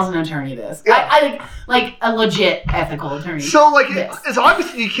he tells an attorney this. Yeah. I like a legit ethical attorney. So it's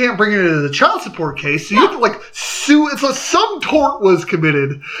obviously you can't bring it into the child support case. So you have to sue. It's some tort was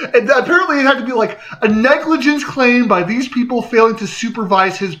committed, and apparently it had to be a negligence claim by these people failing to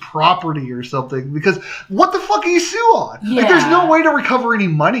supervise his property or something. Because what the fuck are you sue on? Yeah. There's no way to recover any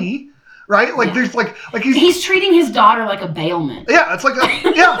money. Right? There's he's treating his daughter like a bailment. Yeah, it's I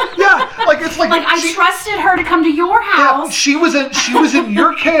trusted her to come to your house. Yeah, she was in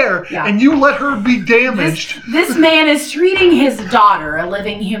your care, and you let her be damaged. This man is treating his daughter, a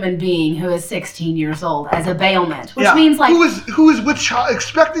living human being who is 16 years old, as a bailment, which means who is with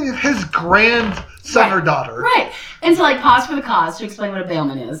expecting his grandson or daughter. Right. And so pause for the cause to explain what a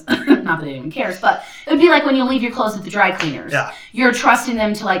bailment is. Not that anyone cares, but it would be like when you leave your clothes at the dry cleaners. Yeah. You're trusting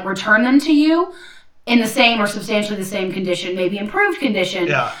them to return them to you in the same or substantially the same condition, maybe improved condition.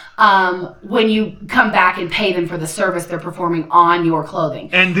 Yeah. When you come back and pay them for the service they're performing on your clothing.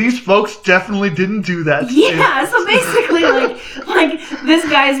 And these folks definitely didn't do that. Yeah. So basically, this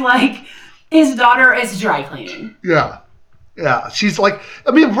guy's his daughter is dry cleaning. Yeah. Yeah, she's but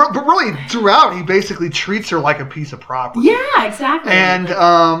really throughout, he basically treats her like a piece of property. Yeah, exactly. And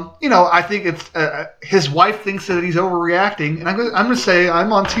I think it's his wife thinks that he's overreacting, and I'm gonna say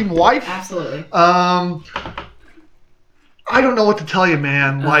I'm on team wife. Absolutely. I don't know what to tell you,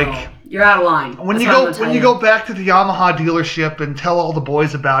 man. You're out of line. When you go back to the Yamaha dealership and tell all the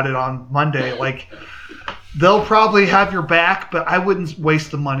boys about it on Monday, they'll probably have your back, but I wouldn't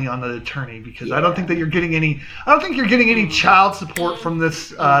waste the money on the attorney because I don't think that you're getting any. I don't think you're getting any child support from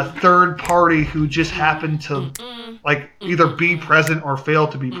this third party who just happened to either be present or fail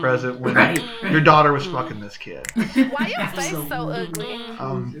to be present when your daughter was fucking this kid. Why your face so ugly?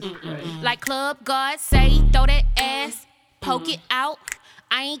 Like Club God say, throw that ass, poke it out.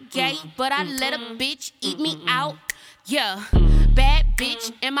 I ain't gay, but I let a bitch eat me out. Yeah, bad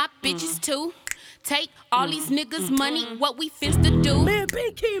bitch and my bitches too. Take all these niggas' money, what we finna do.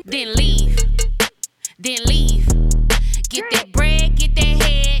 Then leave. Get that bread, get that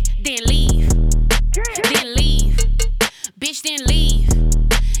head, then leave. Bitch, then leave.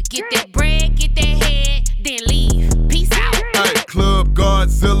 Get that bread, get that head, then leave. Peace out. Hey, Club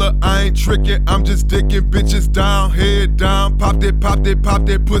Godzilla, I ain't tricking, I'm just dicking bitches down, head down. Pop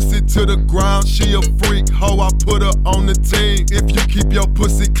that pussy to the ground. She a freak, hoe, I put her on the team. If you keep your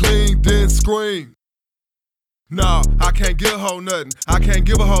pussy clean, then scream. No, I can't give a hoe nothing. I can't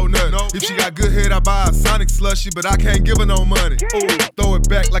give a hoe nothing. If she got good head, I buy a Sonic slushy, but I can't give her no money. Ooh, throw it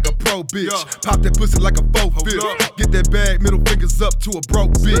back like a pro bitch. Pop that pussy like a faux fifth. Get that bag, middle fingers up to a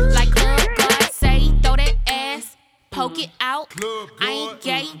broke bitch. Like Club God say, throw that ass, poke it out. I ain't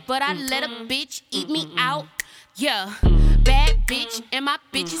gay, but I let a bitch eat me out. Yeah, bad bitch, and my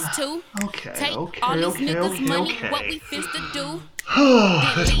bitches too. Take all these niggas' money, what we finna do?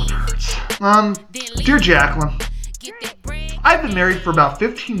 This one hurts. Dear Jacqueline, I've been married for about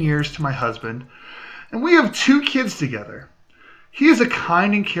 15 years to my husband, and we have 2 kids together. He is a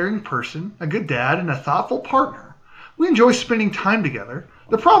kind and caring person, a good dad, and a thoughtful partner. We enjoy spending time together.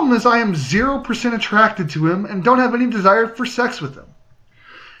 The problem is I am 0% attracted to him and don't have any desire for sex with him.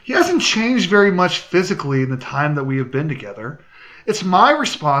 He hasn't changed very much physically in the time that we have been together. It's my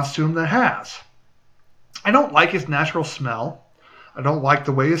response to him that has. I don't like his natural smell. I don't like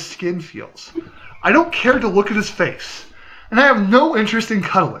the way his skin feels. I don't care to look at his face. And I have no interest in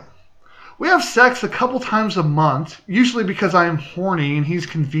cuddling. We have sex a couple times a month, usually because I am horny and he's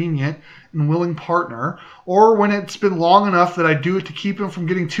convenient and willing partner, or when it's been long enough that I do it to keep him from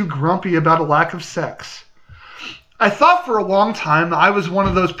getting too grumpy about a lack of sex. I thought for a long time that I was one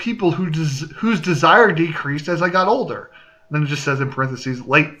of those people whose desire decreased as I got older. Then it just says in parentheses,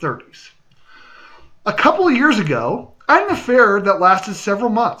 late 30s. A couple of years ago, I had an affair that lasted several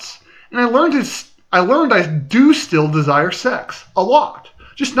months, and I learned I do still desire sex, a lot,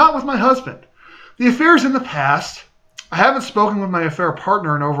 just not with my husband. The affair is in the past. I haven't spoken with my affair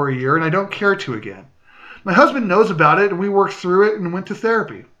partner in over a year, and I don't care to again. My husband knows about it, and we worked through it and went to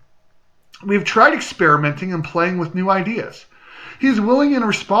therapy. We've tried experimenting and playing with new ideas. He's willing and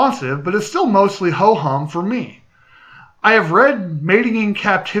responsive, but it's still mostly ho-hum for me. I have read Mating in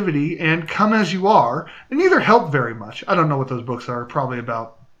Captivity and Come As You Are, and neither helped very much. I don't know what those books are. Probably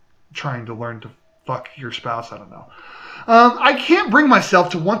about trying to learn to fuck your spouse. I don't know. I can't bring myself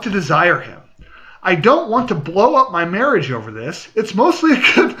to want to desire him. I don't want to blow up my marriage over this. It's mostly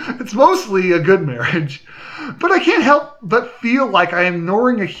a good marriage. But I can't help but feel like I am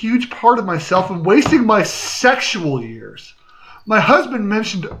ignoring a huge part of myself and wasting my sexual years. My husband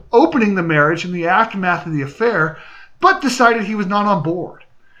mentioned opening the marriage in the aftermath of the affair, but decided he was not on board.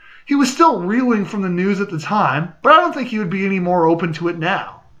 He was still reeling from the news at the time, but I don't think he would be any more open to it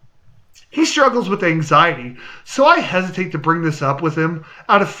now. He struggles with anxiety, so I hesitate to bring this up with him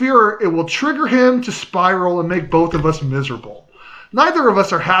out of fear it will trigger him to spiral and make both of us miserable. Neither of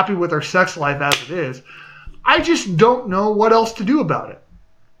us are happy with our sex life as it is. I just don't know what else to do about it.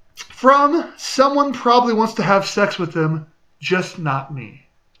 From someone probably wants to have sex with him, just not me.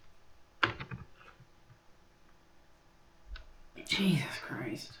 Jesus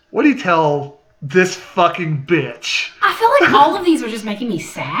Christ. What do you tell this fucking bitch? I feel like all of these are just making me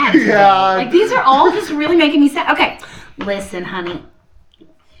sad today. Yeah. Like, these are all just really making me sad. Okay, listen, honey.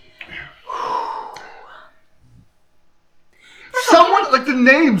 Someone, like the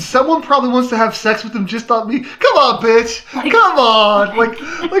name, someone probably wants to have sex with him, just not me. Come on, bitch. Come on. Like,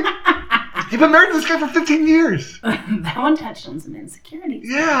 you've been married to this guy for 15 years. That one touched on some insecurities.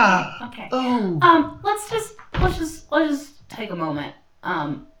 Yeah. Okay. Oh. Let's just take a moment.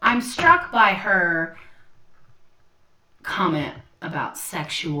 I'm struck by her comment about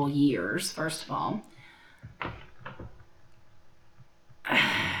sexual years, first of all.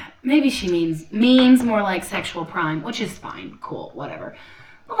 Maybe she means more like sexual prime, which is fine, cool, whatever.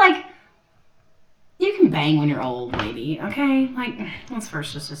 But like, you can bang when you're old, lady, okay? Like, let's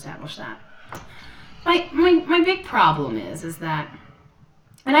first just establish that. My big problem is that,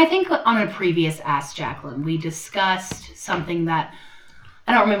 and I think on a previous Ask Jacqueline, we discussed something that,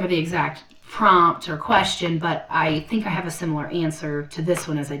 I don't remember the exact prompt or question, but I think I have a similar answer to this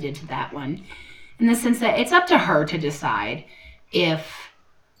one as I did to that one. In the sense that it's up to her to decide if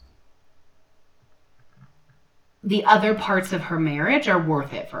the other parts of her marriage are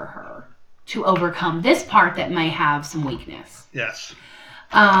worth it for her to overcome this part that may have some weakness. Yes.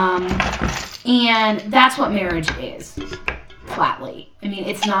 And that's what marriage is, flatly. I mean,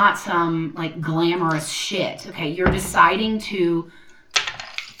 it's not some like glamorous shit. Okay, you're deciding to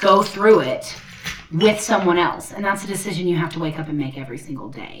go through it with someone else, and that's a decision you have to wake up and make every single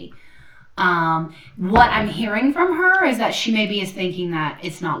day. What I'm hearing from her is that she maybe is thinking that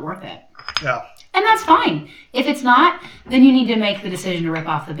it's not worth it. Yeah. And that's fine. If it's not, then you need to make the decision to rip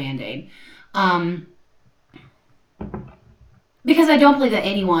off the Band-Aid. Because I don't believe that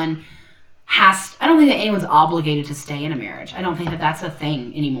I don't think that anyone's obligated to stay in a marriage. I don't think that that's a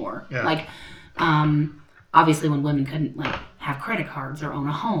thing anymore. Yeah. Like, obviously when women couldn't like have credit cards or own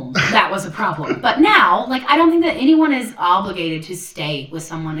a home, that was a problem. But now, like, I don't think that anyone is obligated to stay with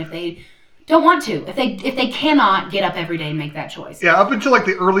someone if they don't want to. If they cannot get up every day and make that choice. Yeah, up until like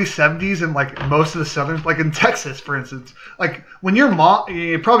the early 70s and like most of the southern, like in Texas, for instance, like when your mom,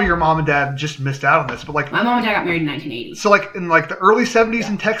 probably your mom and dad just missed out on this, but like my mom and dad got married in 1980. So like in like the early 70s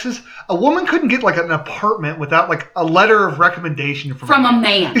in Texas, a woman couldn't get like an apartment without like a letter of recommendation from a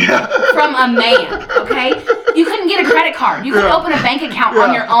man. Yeah. From a man, okay? You couldn't get a credit card. You couldn't open a bank account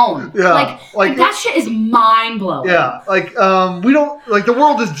on your own. Yeah. Like that shit is mind blowing. Yeah. Like we don't like the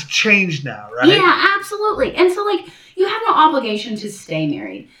world has changed now, right? Yeah, absolutely. And so like you have no obligation to stay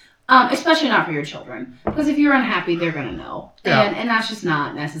married. Especially not for your children. Because if you're unhappy, they're gonna know. Yeah. And that's just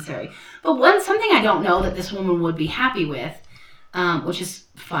not necessary. But something I don't know that this woman would be happy with, which is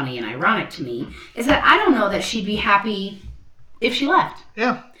funny and ironic to me, is that I don't know that she'd be happy if she left.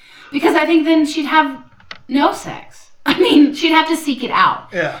 Yeah. Because I think then she'd have no sex. I mean, she'd have to seek it out.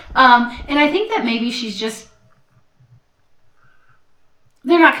 Yeah. And I think that maybe she's just...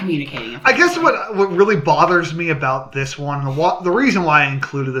 They're not communicating. I guess what really bothers me about this one, the reason why I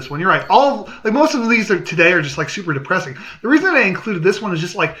included this one, you're right. Most of these today are just like super depressing. The reason I included this one is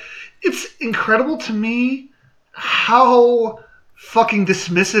just like it's incredible to me how fucking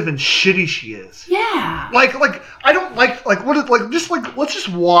dismissive and shitty she is. Yeah. Like I don't like let's just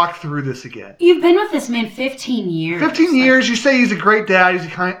walk through this again. You've been with this man 15 years. 15 years. You say he's a great dad. He's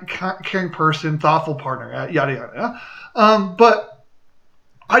a caring person, thoughtful partner. Yada yada. But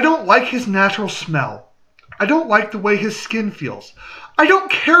I don't like his natural smell. I don't like the way his skin feels. I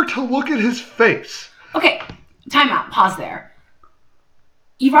don't care to look at his face. Okay, time out. Pause there.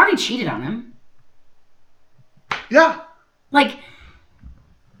 You've already cheated on him. Yeah. Like,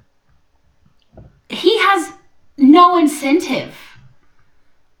 he has no incentive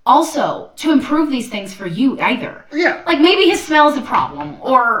also to improve these things for you either. Yeah. Like, maybe his smell is a problem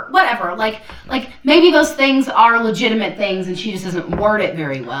or whatever. Like maybe those things are legitimate things and she just doesn't word it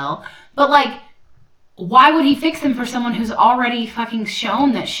very well. But, like, why would he fix them for someone who's already fucking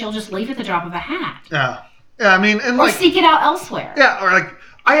shown that she'll just leave at the drop of a hat? Yeah. Yeah, I mean, and or like... seek it out elsewhere. Yeah, or like,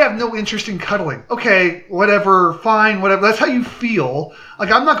 I have no interest in cuddling. Okay, whatever, fine, whatever. That's how you feel.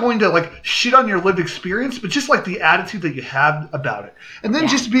 Like, I'm not going to, like, shit on your lived experience, but just, like, the attitude that you have about it. And then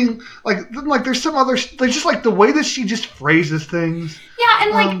just being, like, there's some other, like, just, like, the way that she just phrases things. Yeah,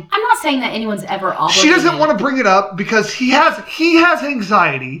 and, like, I'm not saying that anyone's ever obligated. She doesn't want to bring it up because he has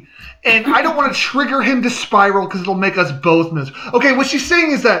anxiety, and I don't want to trigger him to spiral because it'll make us both miserable. Okay, what she's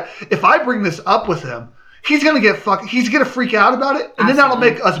saying is that if I bring this up with him, he's gonna freak out about it, and then that'll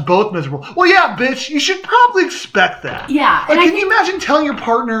make us both miserable. Well, yeah, bitch, you should probably expect that. Yeah. Like, can you imagine telling your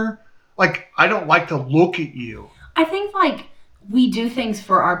partner, like, I don't like to look at you? I think, like, we do things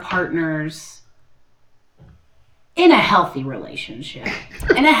for our partners in a healthy relationship.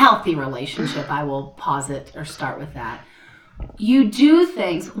 In a healthy relationship, I will posit or start with that. You do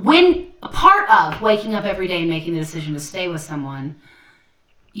things, when a part of waking up every day and making the decision to stay with someone,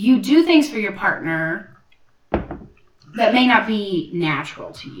 you do things for your partner that may not be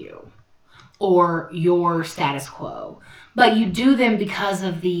natural to you or your status quo, but you do them because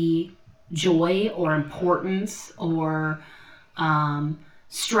of the joy or importance or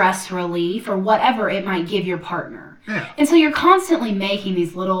stress relief or whatever it might give your partner. Yeah. And so you're constantly making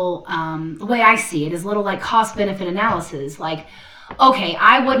these little, the way I see it is little like cost-benefit analysis. Like, okay,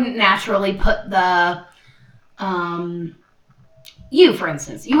 I wouldn't naturally put the, you, for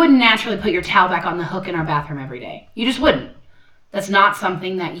instance, you wouldn't naturally put your towel back on the hook in our bathroom every day. You just wouldn't. That's not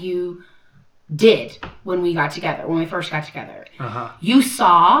something that you did when we got together, when we first got together. Uh-huh. You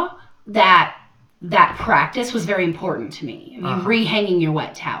saw that practice was very important to me. I mean, rehanging your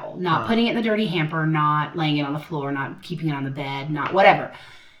wet towel, not putting it in the dirty hamper, not laying it on the floor, not keeping it on the bed, not whatever.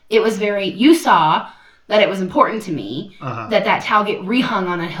 It was you saw that it was important to me that towel get rehung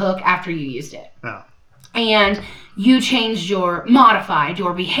on a hook after you used it. Yeah. And you modified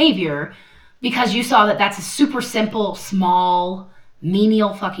your behavior because you saw that that's a super simple, small,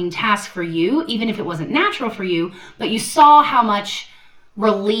 menial fucking task for you, even if it wasn't natural for you, but you saw how much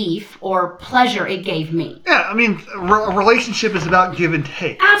relief or pleasure it gave me. Yeah, I mean, a relationship is about give and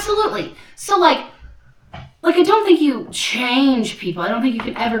take. Absolutely. So, like I don't think you change people. I don't think you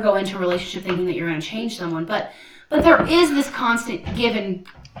can ever go into a relationship thinking that you're going to change someone, but there is this constant give and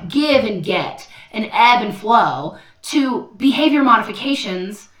get, and ebb and flow to behavior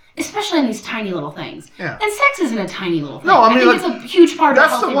modifications, especially in these tiny little things. Yeah. And sex isn't a tiny little thing. No, I mean, think it's a huge part of a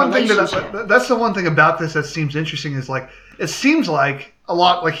healthy relationship. That's the one thing about this that seems interesting is, like, it seems like a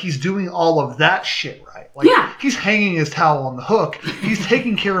lot like he's doing all of that shit right. Like, yeah. He's hanging his towel on the hook. He's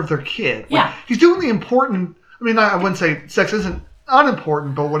taking care of their kid. Like, yeah. He's doing the important, I mean, I wouldn't say sex isn't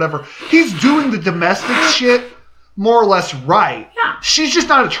unimportant, but whatever. He's doing the domestic shit more or less right. Yeah. She's just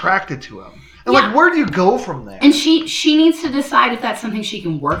not attracted to him. And Yeah. like, where do you go from there? And she needs to decide if that's something she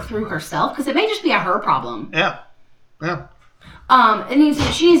can work through herself, because it may just be a her problem. Yeah. She needs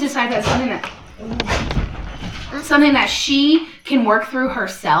to decide that's something that she can work through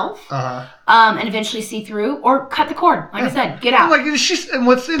herself, and eventually see through, or cut the cord. Like I said, get out. Like and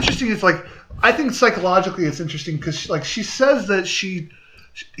what's interesting is like, I think psychologically it's interesting because like she says that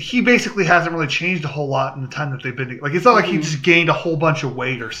he basically hasn't really changed a whole lot in the time that they've been together. Like, it's not like he just gained a whole bunch of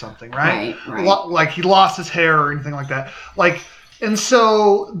weight or something, right? Right. Like he lost his hair or anything like that. Like, and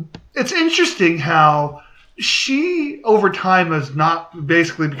so it's interesting how she over time has not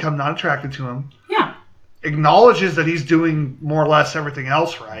basically become not attracted to him. Yeah. Acknowledges that he's doing more or less everything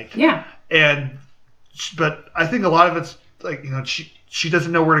else right. Yeah. But I think a lot of it's like, she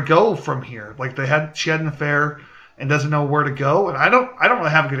doesn't know where to go from here. Like she had an affair and doesn't know where to go, and I don't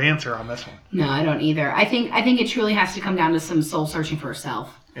really have a good answer on this one. No, I don't either. I think it truly has to come down to some soul searching for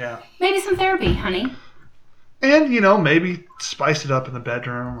herself. Yeah. Maybe some therapy, honey. And maybe spice it up in the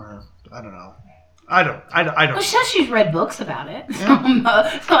bedroom, or I don't know. I don't. Well, she says she's read books about it,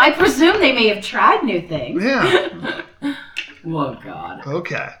 so I presume they may have tried new things. Yeah. Oh God.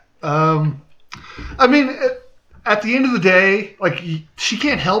 Okay. I mean, at the end of the day, like, she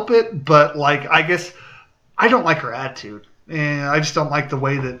can't help it, but like, I guess I don't like her attitude, and I just don't like the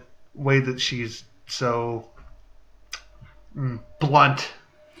way that she's so blunt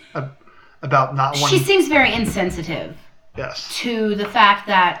about not wanting. She seems very insensitive. Yes. To the fact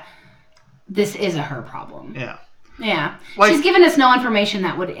that this is a her problem. Yeah. Yeah. Like, she's given us no information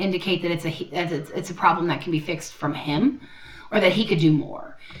that would indicate that it's a problem that can be fixed from him, or that he could do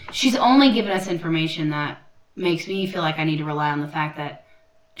more. She's only given us information that makes me feel like I need to rely on the fact that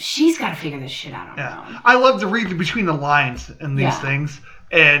she's got to figure this shit out on her own. I love to read between the lines in these things,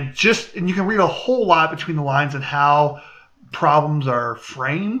 and you can read a whole lot between the lines and how problems are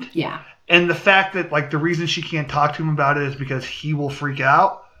framed. Yeah. And the fact that, like, the reason she can't talk to him about it is because he will freak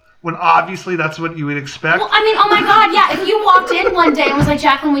out, when obviously that's what you would expect. Well, I mean, oh my God, yeah. If you walked in one day and was like,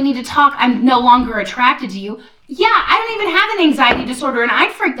 Jacqueline, we need to talk, I'm no longer attracted to you. Yeah, I don't even have an anxiety disorder, and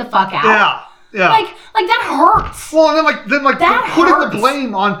I'd freak the fuck out. Yeah. Yeah. Like that hurts. Well, and then that putting hurts.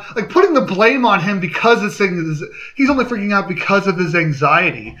 the blame on him because he's only freaking out because of his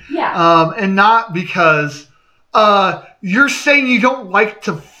anxiety. Yeah. And not because you're saying you don't like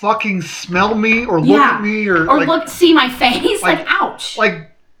to fucking smell me or look at me or like, see my face. Like ouch.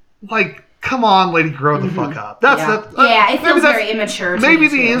 Like come on, lady, grow the fuck up. It feels very immature. Maybe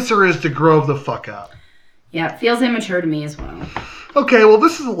the answer is to grow the fuck up. Yeah, it feels immature to me as well. Okay, well,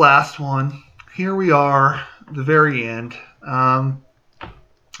 this is the last one. Here we are, the very end.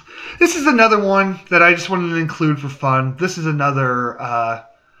 This is another one that I just wanted to include for fun. This is another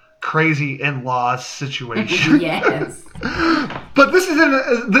crazy in-laws situation. Yes. But this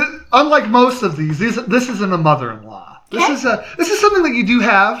isn't unlike most of these. This isn't a mother-in-law. Okay. This is something that you do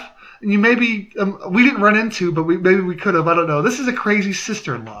have, and you maybe we didn't run into, but maybe we could have. I don't know. This is a crazy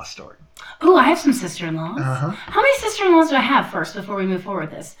sister-in-law story. Oh, I have some sister-in-laws. Uh-huh. How many sister-in-laws do I have first before we move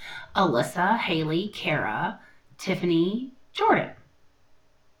forward with this? Alyssa, Haley, Kara, Tiffany, Jordan. Is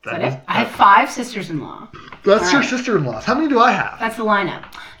that it? I have 5 sisters-in-law. That's your sister-in-laws. How many do I have? That's the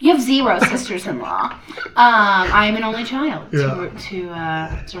lineup. You have 0 sisters-in-law. I am an only child. Yeah.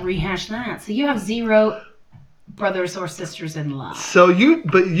 To rehash that. So you have 0 brothers or sisters-in-law. So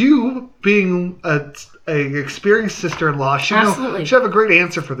you being a experienced sister-in-law should have a great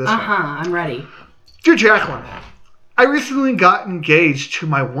answer for this one. I'm ready. Dear Jacqueline, I recently got engaged to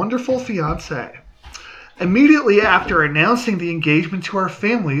my wonderful fiancé. Immediately after announcing the engagement to our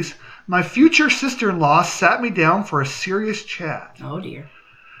families, my future sister-in-law sat me down for a serious chat. Oh dear.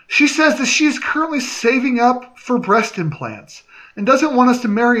 She says that she is currently saving up for breast implants and doesn't want us to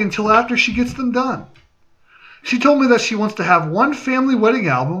marry until after she gets them done. She told me that she wants to have one family wedding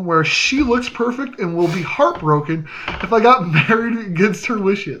album where she looks perfect and will be heartbroken if I got married against her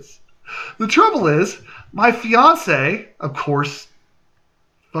wishes. The trouble is, my fiancé, of course,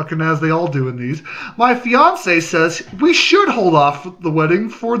 fucking as they all do in these, my fiancé says we should hold off the wedding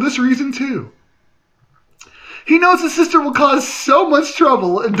for this reason too. He knows his sister will cause so much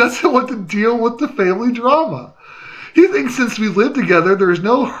trouble and doesn't want to deal with the family drama. He thinks since we live together, there is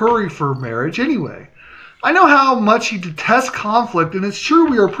no hurry for marriage anyway. I know how much he detests conflict, and it's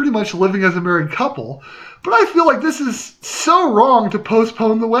true we are pretty much living as a married couple, but I feel like this is so wrong to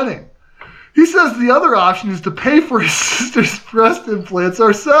postpone the wedding. He says the other option is to pay for his sister's breast implants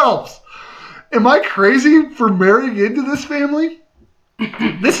ourselves. Am I crazy for marrying into this family?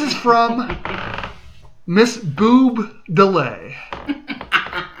 This is from Miss Boob Delay.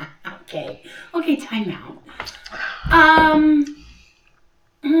 Okay, time out.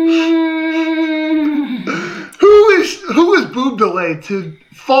 Who is Boob Delay to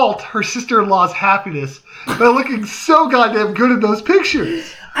fault her sister-in-law's happiness by looking so goddamn good in those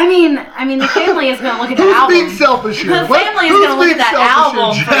pictures? I mean, the family is going to look at the Who's album. being selfish here? The family is going to look at that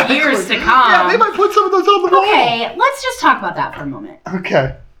album for years to come. Yeah, they might put some of those on the wall. Okay, let's just talk about that for a moment.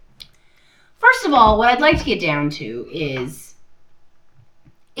 Okay. First of all, what I'd like to get down to is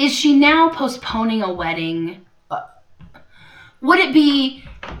she now postponing a wedding? Would it be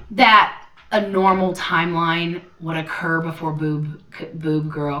that a normal timeline would occur before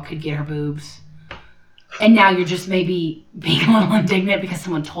boob girl could get her boobs? And now you're just maybe being a little indignant because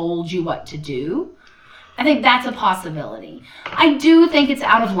someone told you what to do? I think that's a possibility. I do think it's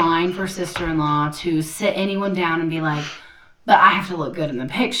out of line for sister-in-law to sit anyone down and be like, but I have to look good in the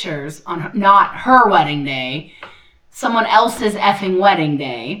pictures on not her wedding day, someone else's effing wedding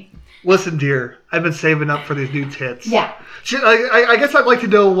day. Listen, dear, I've been saving up for these new tits. Yeah. I guess I'd like to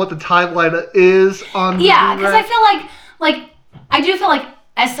know what the timeline is on. Yeah, because I feel I do feel like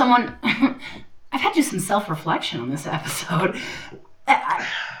as someone, I've had to do some self-reflection on this episode.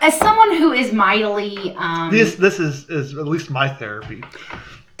 As someone who is mightily, this is at least my therapy.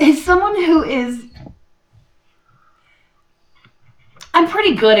 As someone who is, I'm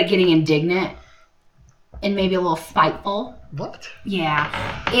pretty good at getting indignant and maybe a little spiteful. What? Yeah.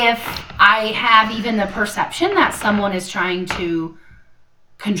 If I have even the perception that someone is trying to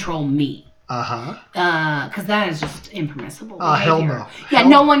control me. Because that is just impermissible behavior. Hell no. Yeah,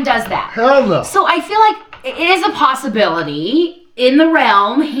 no one does that. Hell no. So I feel like it is a possibility in the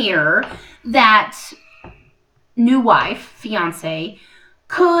realm here that new wife, fiance,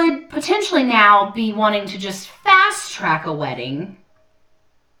 could potentially now be wanting to just fast track a wedding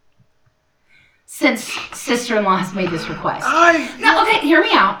since sister-in-law has made this request. Now, okay, hear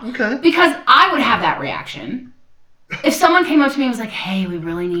me out. Okay. Because I would have that reaction. If someone came up to me and was like, hey, we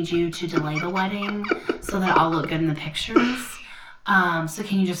really need you to delay the wedding so that I'll look good in the pictures. So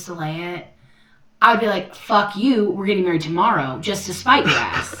can you just delay it? I would be like, fuck you, we're getting married tomorrow just to spite your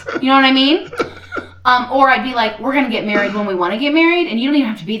ass. You know what I mean? Or I'd be like, we're going to get married when we want to get married and you don't even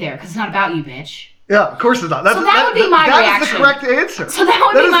have to be there because it's not about you, bitch. Yeah, of course it's not. So that would be my reaction. That is the correct answer. So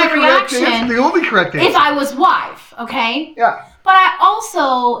that would be my reaction. The only correct answer. If I was wife, okay? Yeah. But I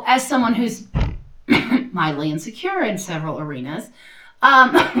also, as someone who's mildly insecure in several arenas,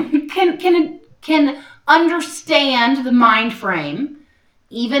 can understand the mind frame,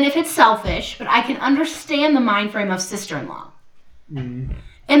 even if it's selfish, but I can understand the mind frame of sister-in-law. In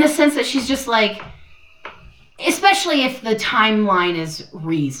the sense that she's just like, especially if the timeline is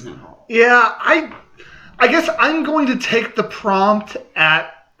reasonable. Yeah, I guess I'm going to take the prompt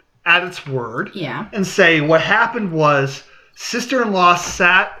at its word. Yeah. And say what happened was sister-in-law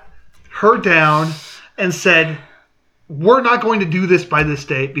sat her down and said, we're not going to do this by this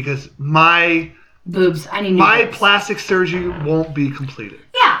date because my boobs, I need my boobs. plastic surgery won't be completed.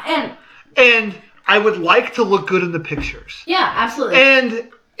 Yeah, and I would like to look good in the pictures. Yeah, absolutely. And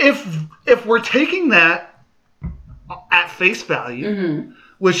if we're taking that at face value,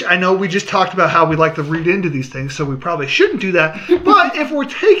 which I know we just talked about how we like to read into these things, so we probably shouldn't do that. But if we're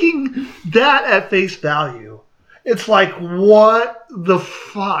taking that at face value, it's like, what the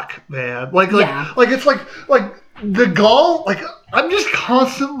fuck, man? Like it's like the gall. Like I'm just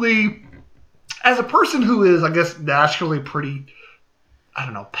constantly, as a person who is, I guess, naturally pretty, I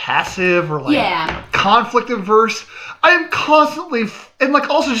don't know, passive or like conflict averse. I am constantly, and like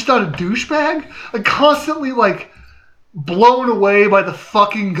also just not a douchebag. Like constantly like blown away by the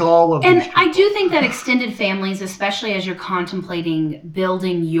fucking gall of and I do think that extended families, especially as you're contemplating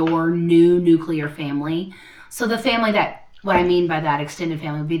building your new nuclear family, so the family that, what I mean by that extended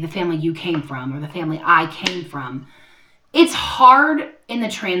family would be the family you came from or the family I came from. It's hard in the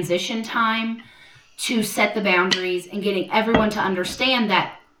transition time to set the boundaries and getting everyone to understand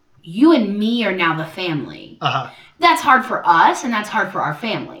that you and me are now the family. That's hard for us and that's hard for our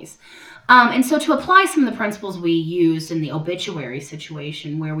families. And so to apply some of the principles we used in the obituary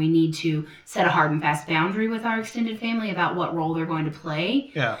situation where we need to set a hard and fast boundary with our extended family about what role they're going to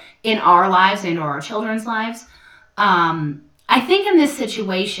play in our lives and or our children's lives. I think in this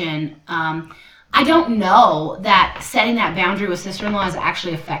situation, I don't know that setting that boundary with sister-in-law is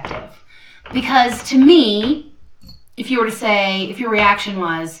actually effective. Because to me, if you were to say, if your reaction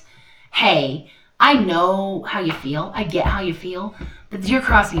was, hey, I know how you feel, I get how you feel, but you're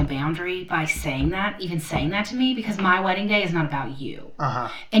crossing a boundary by saying that, even saying that to me, because my wedding day is not about you.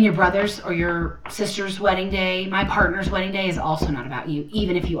 And your brother's or your sister's wedding day, my partner's wedding day is also not about you,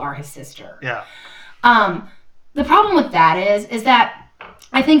 even if you are his sister. Yeah. The problem with that is that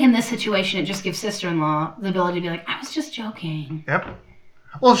I think in this situation, it just gives sister-in-law the ability to be like, I was just joking. Yep.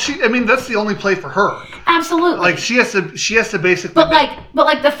 Well, that's the only play for her. Absolutely. Like she has to basically. But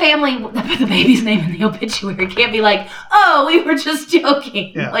like the family, the baby's name in the obituary can't be like, oh, we were just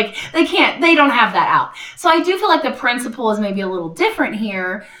joking. Yeah. Like they don't have that out. So I do feel like the principle is maybe a little different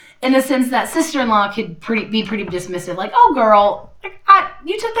here, in the sense that sister-in-law could be pretty dismissive. Like, oh, girl,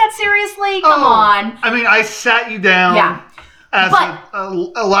 you took that seriously? Come on. I mean, I sat you down. Yeah. As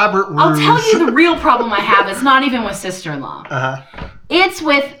an elaborate ruse. I'll tell you the real problem I have. It's not even with sister-in-law. Uh-huh. It's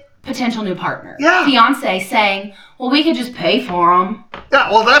with potential new partner. Yeah. Fiance saying, well, we could just pay for them. Yeah,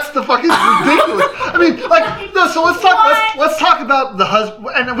 well, that's the fucking ridiculous. I mean, like, no, so let's talk about the husband.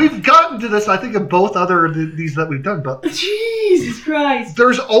 And we've gotten to this, I think, in both other these that we've done. But Jesus Christ.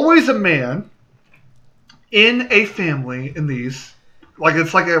 There's always a man in a family in these. Like,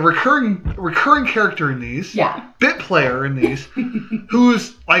 it's like a recurring character in these. Yeah. Bit player in these.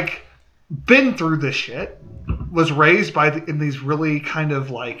 Who's, like, been through this shit. Was raised in these really kind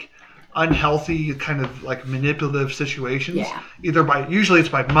of, like, unhealthy, kind of, like, manipulative situations. Yeah. Usually it's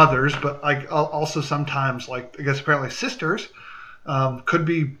by mothers, but, like, also sometimes, like, I guess apparently sisters. Could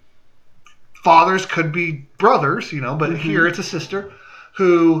be fathers, could be brothers, but here it's a sister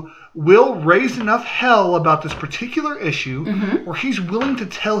who will raise enough hell about this particular issue where he's willing to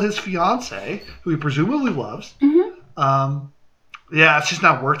tell his fiance, who he presumably loves, it's just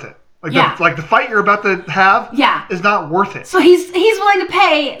not worth it. Like the fight you're about to have is not worth it. So he's willing to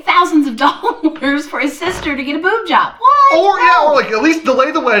pay thousands of dollars for his sister to get a boob job. What? Or like at least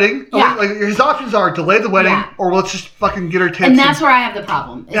delay the wedding. Yeah. Like his options are delay the wedding or let's just fucking get her tits. And that's where I have the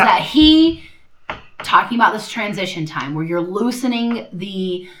problem. Is that he talking about this transition time where you're loosening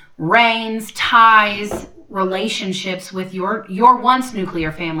the reins, ties, relationships with your once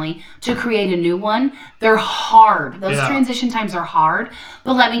nuclear family to create a new one. They're hard. Those transition times are hard,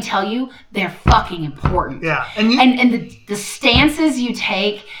 but let me tell you, they're fucking important. Yeah. And the stances you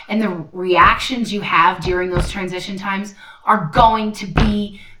take and the reactions you have during those transition times are going to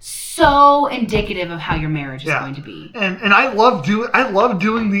be so indicative of how your marriage is going to be. And I love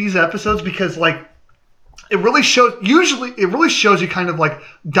doing these episodes because like it really shows you kind of like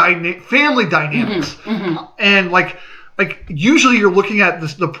family dynamics. And like usually you're looking at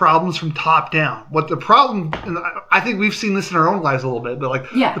the problems from top down. What the problem, and I think we've seen this in our own lives a little bit, but like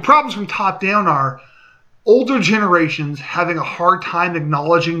the problems from top down are older generations having a hard time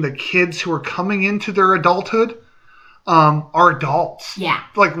acknowledging the kids who are coming into their adulthood are adults. Yeah.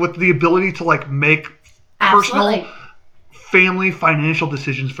 Like with the ability to like make personal family financial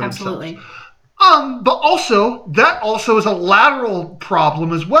decisions for themselves. But also, that also is a lateral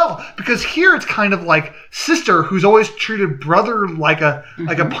problem as well. Because here it's kind of like sister who's always treated brother like a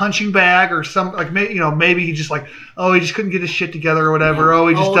punching bag or some, like, maybe he just like, he just couldn't get his shit together or whatever.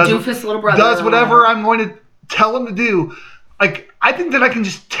 He just doofus little brother does whatever I'm going to tell him to do. Like, I think that I can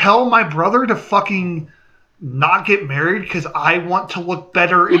just tell my brother to fucking not get married because I want to look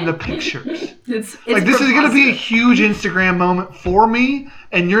better in the pictures. It's like, this is going to be a huge Instagram moment for me,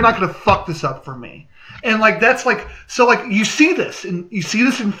 and you're not going to fuck this up for me. And like that's like, so like you see this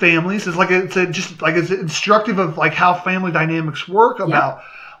in families. It's like it's instructive of like how family dynamics work. About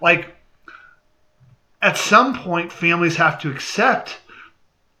like at some point families have to accept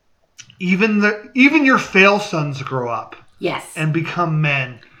even your fail sons grow up, and become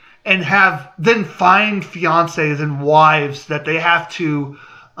men. And then find fiancés and wives that they have to,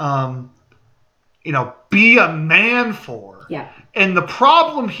 be a man for. Yeah. And the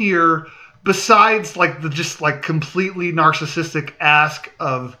problem here, besides like the just like completely narcissistic ask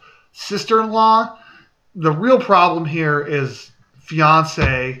of sister-in-law, the real problem here is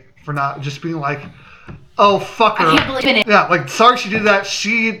fiancé for not just being like, oh, fuck her. I can't believe it. Yeah, like, sorry she did that.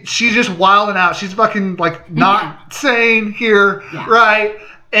 She's just wilding out. She's fucking like not sane here, right?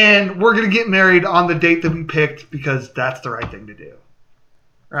 And we're going to get married on the date that we picked because that's the right thing to do.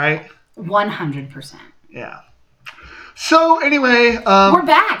 Right? 100%. Yeah. So, anyway. We're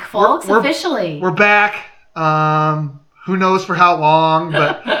back, folks, officially. We're back. Who knows for how long,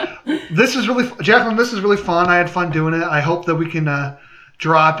 but this is really, Jacqueline, this is really fun. I had fun doing it. I hope that we can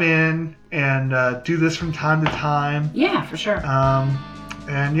drop in and do this from time to time. Yeah, for sure.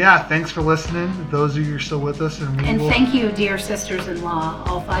 And yeah, thanks for listening. Those of you who are still with us, thank you, dear sisters-in-law,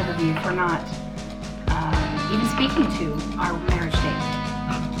 all 5 of you, for not even speaking to our marriage date.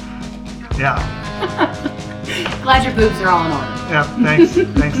 Yeah. Glad your boobs are all in order. Yeah, thanks,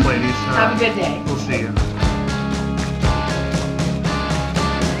 ladies. Have a good day. We'll see you.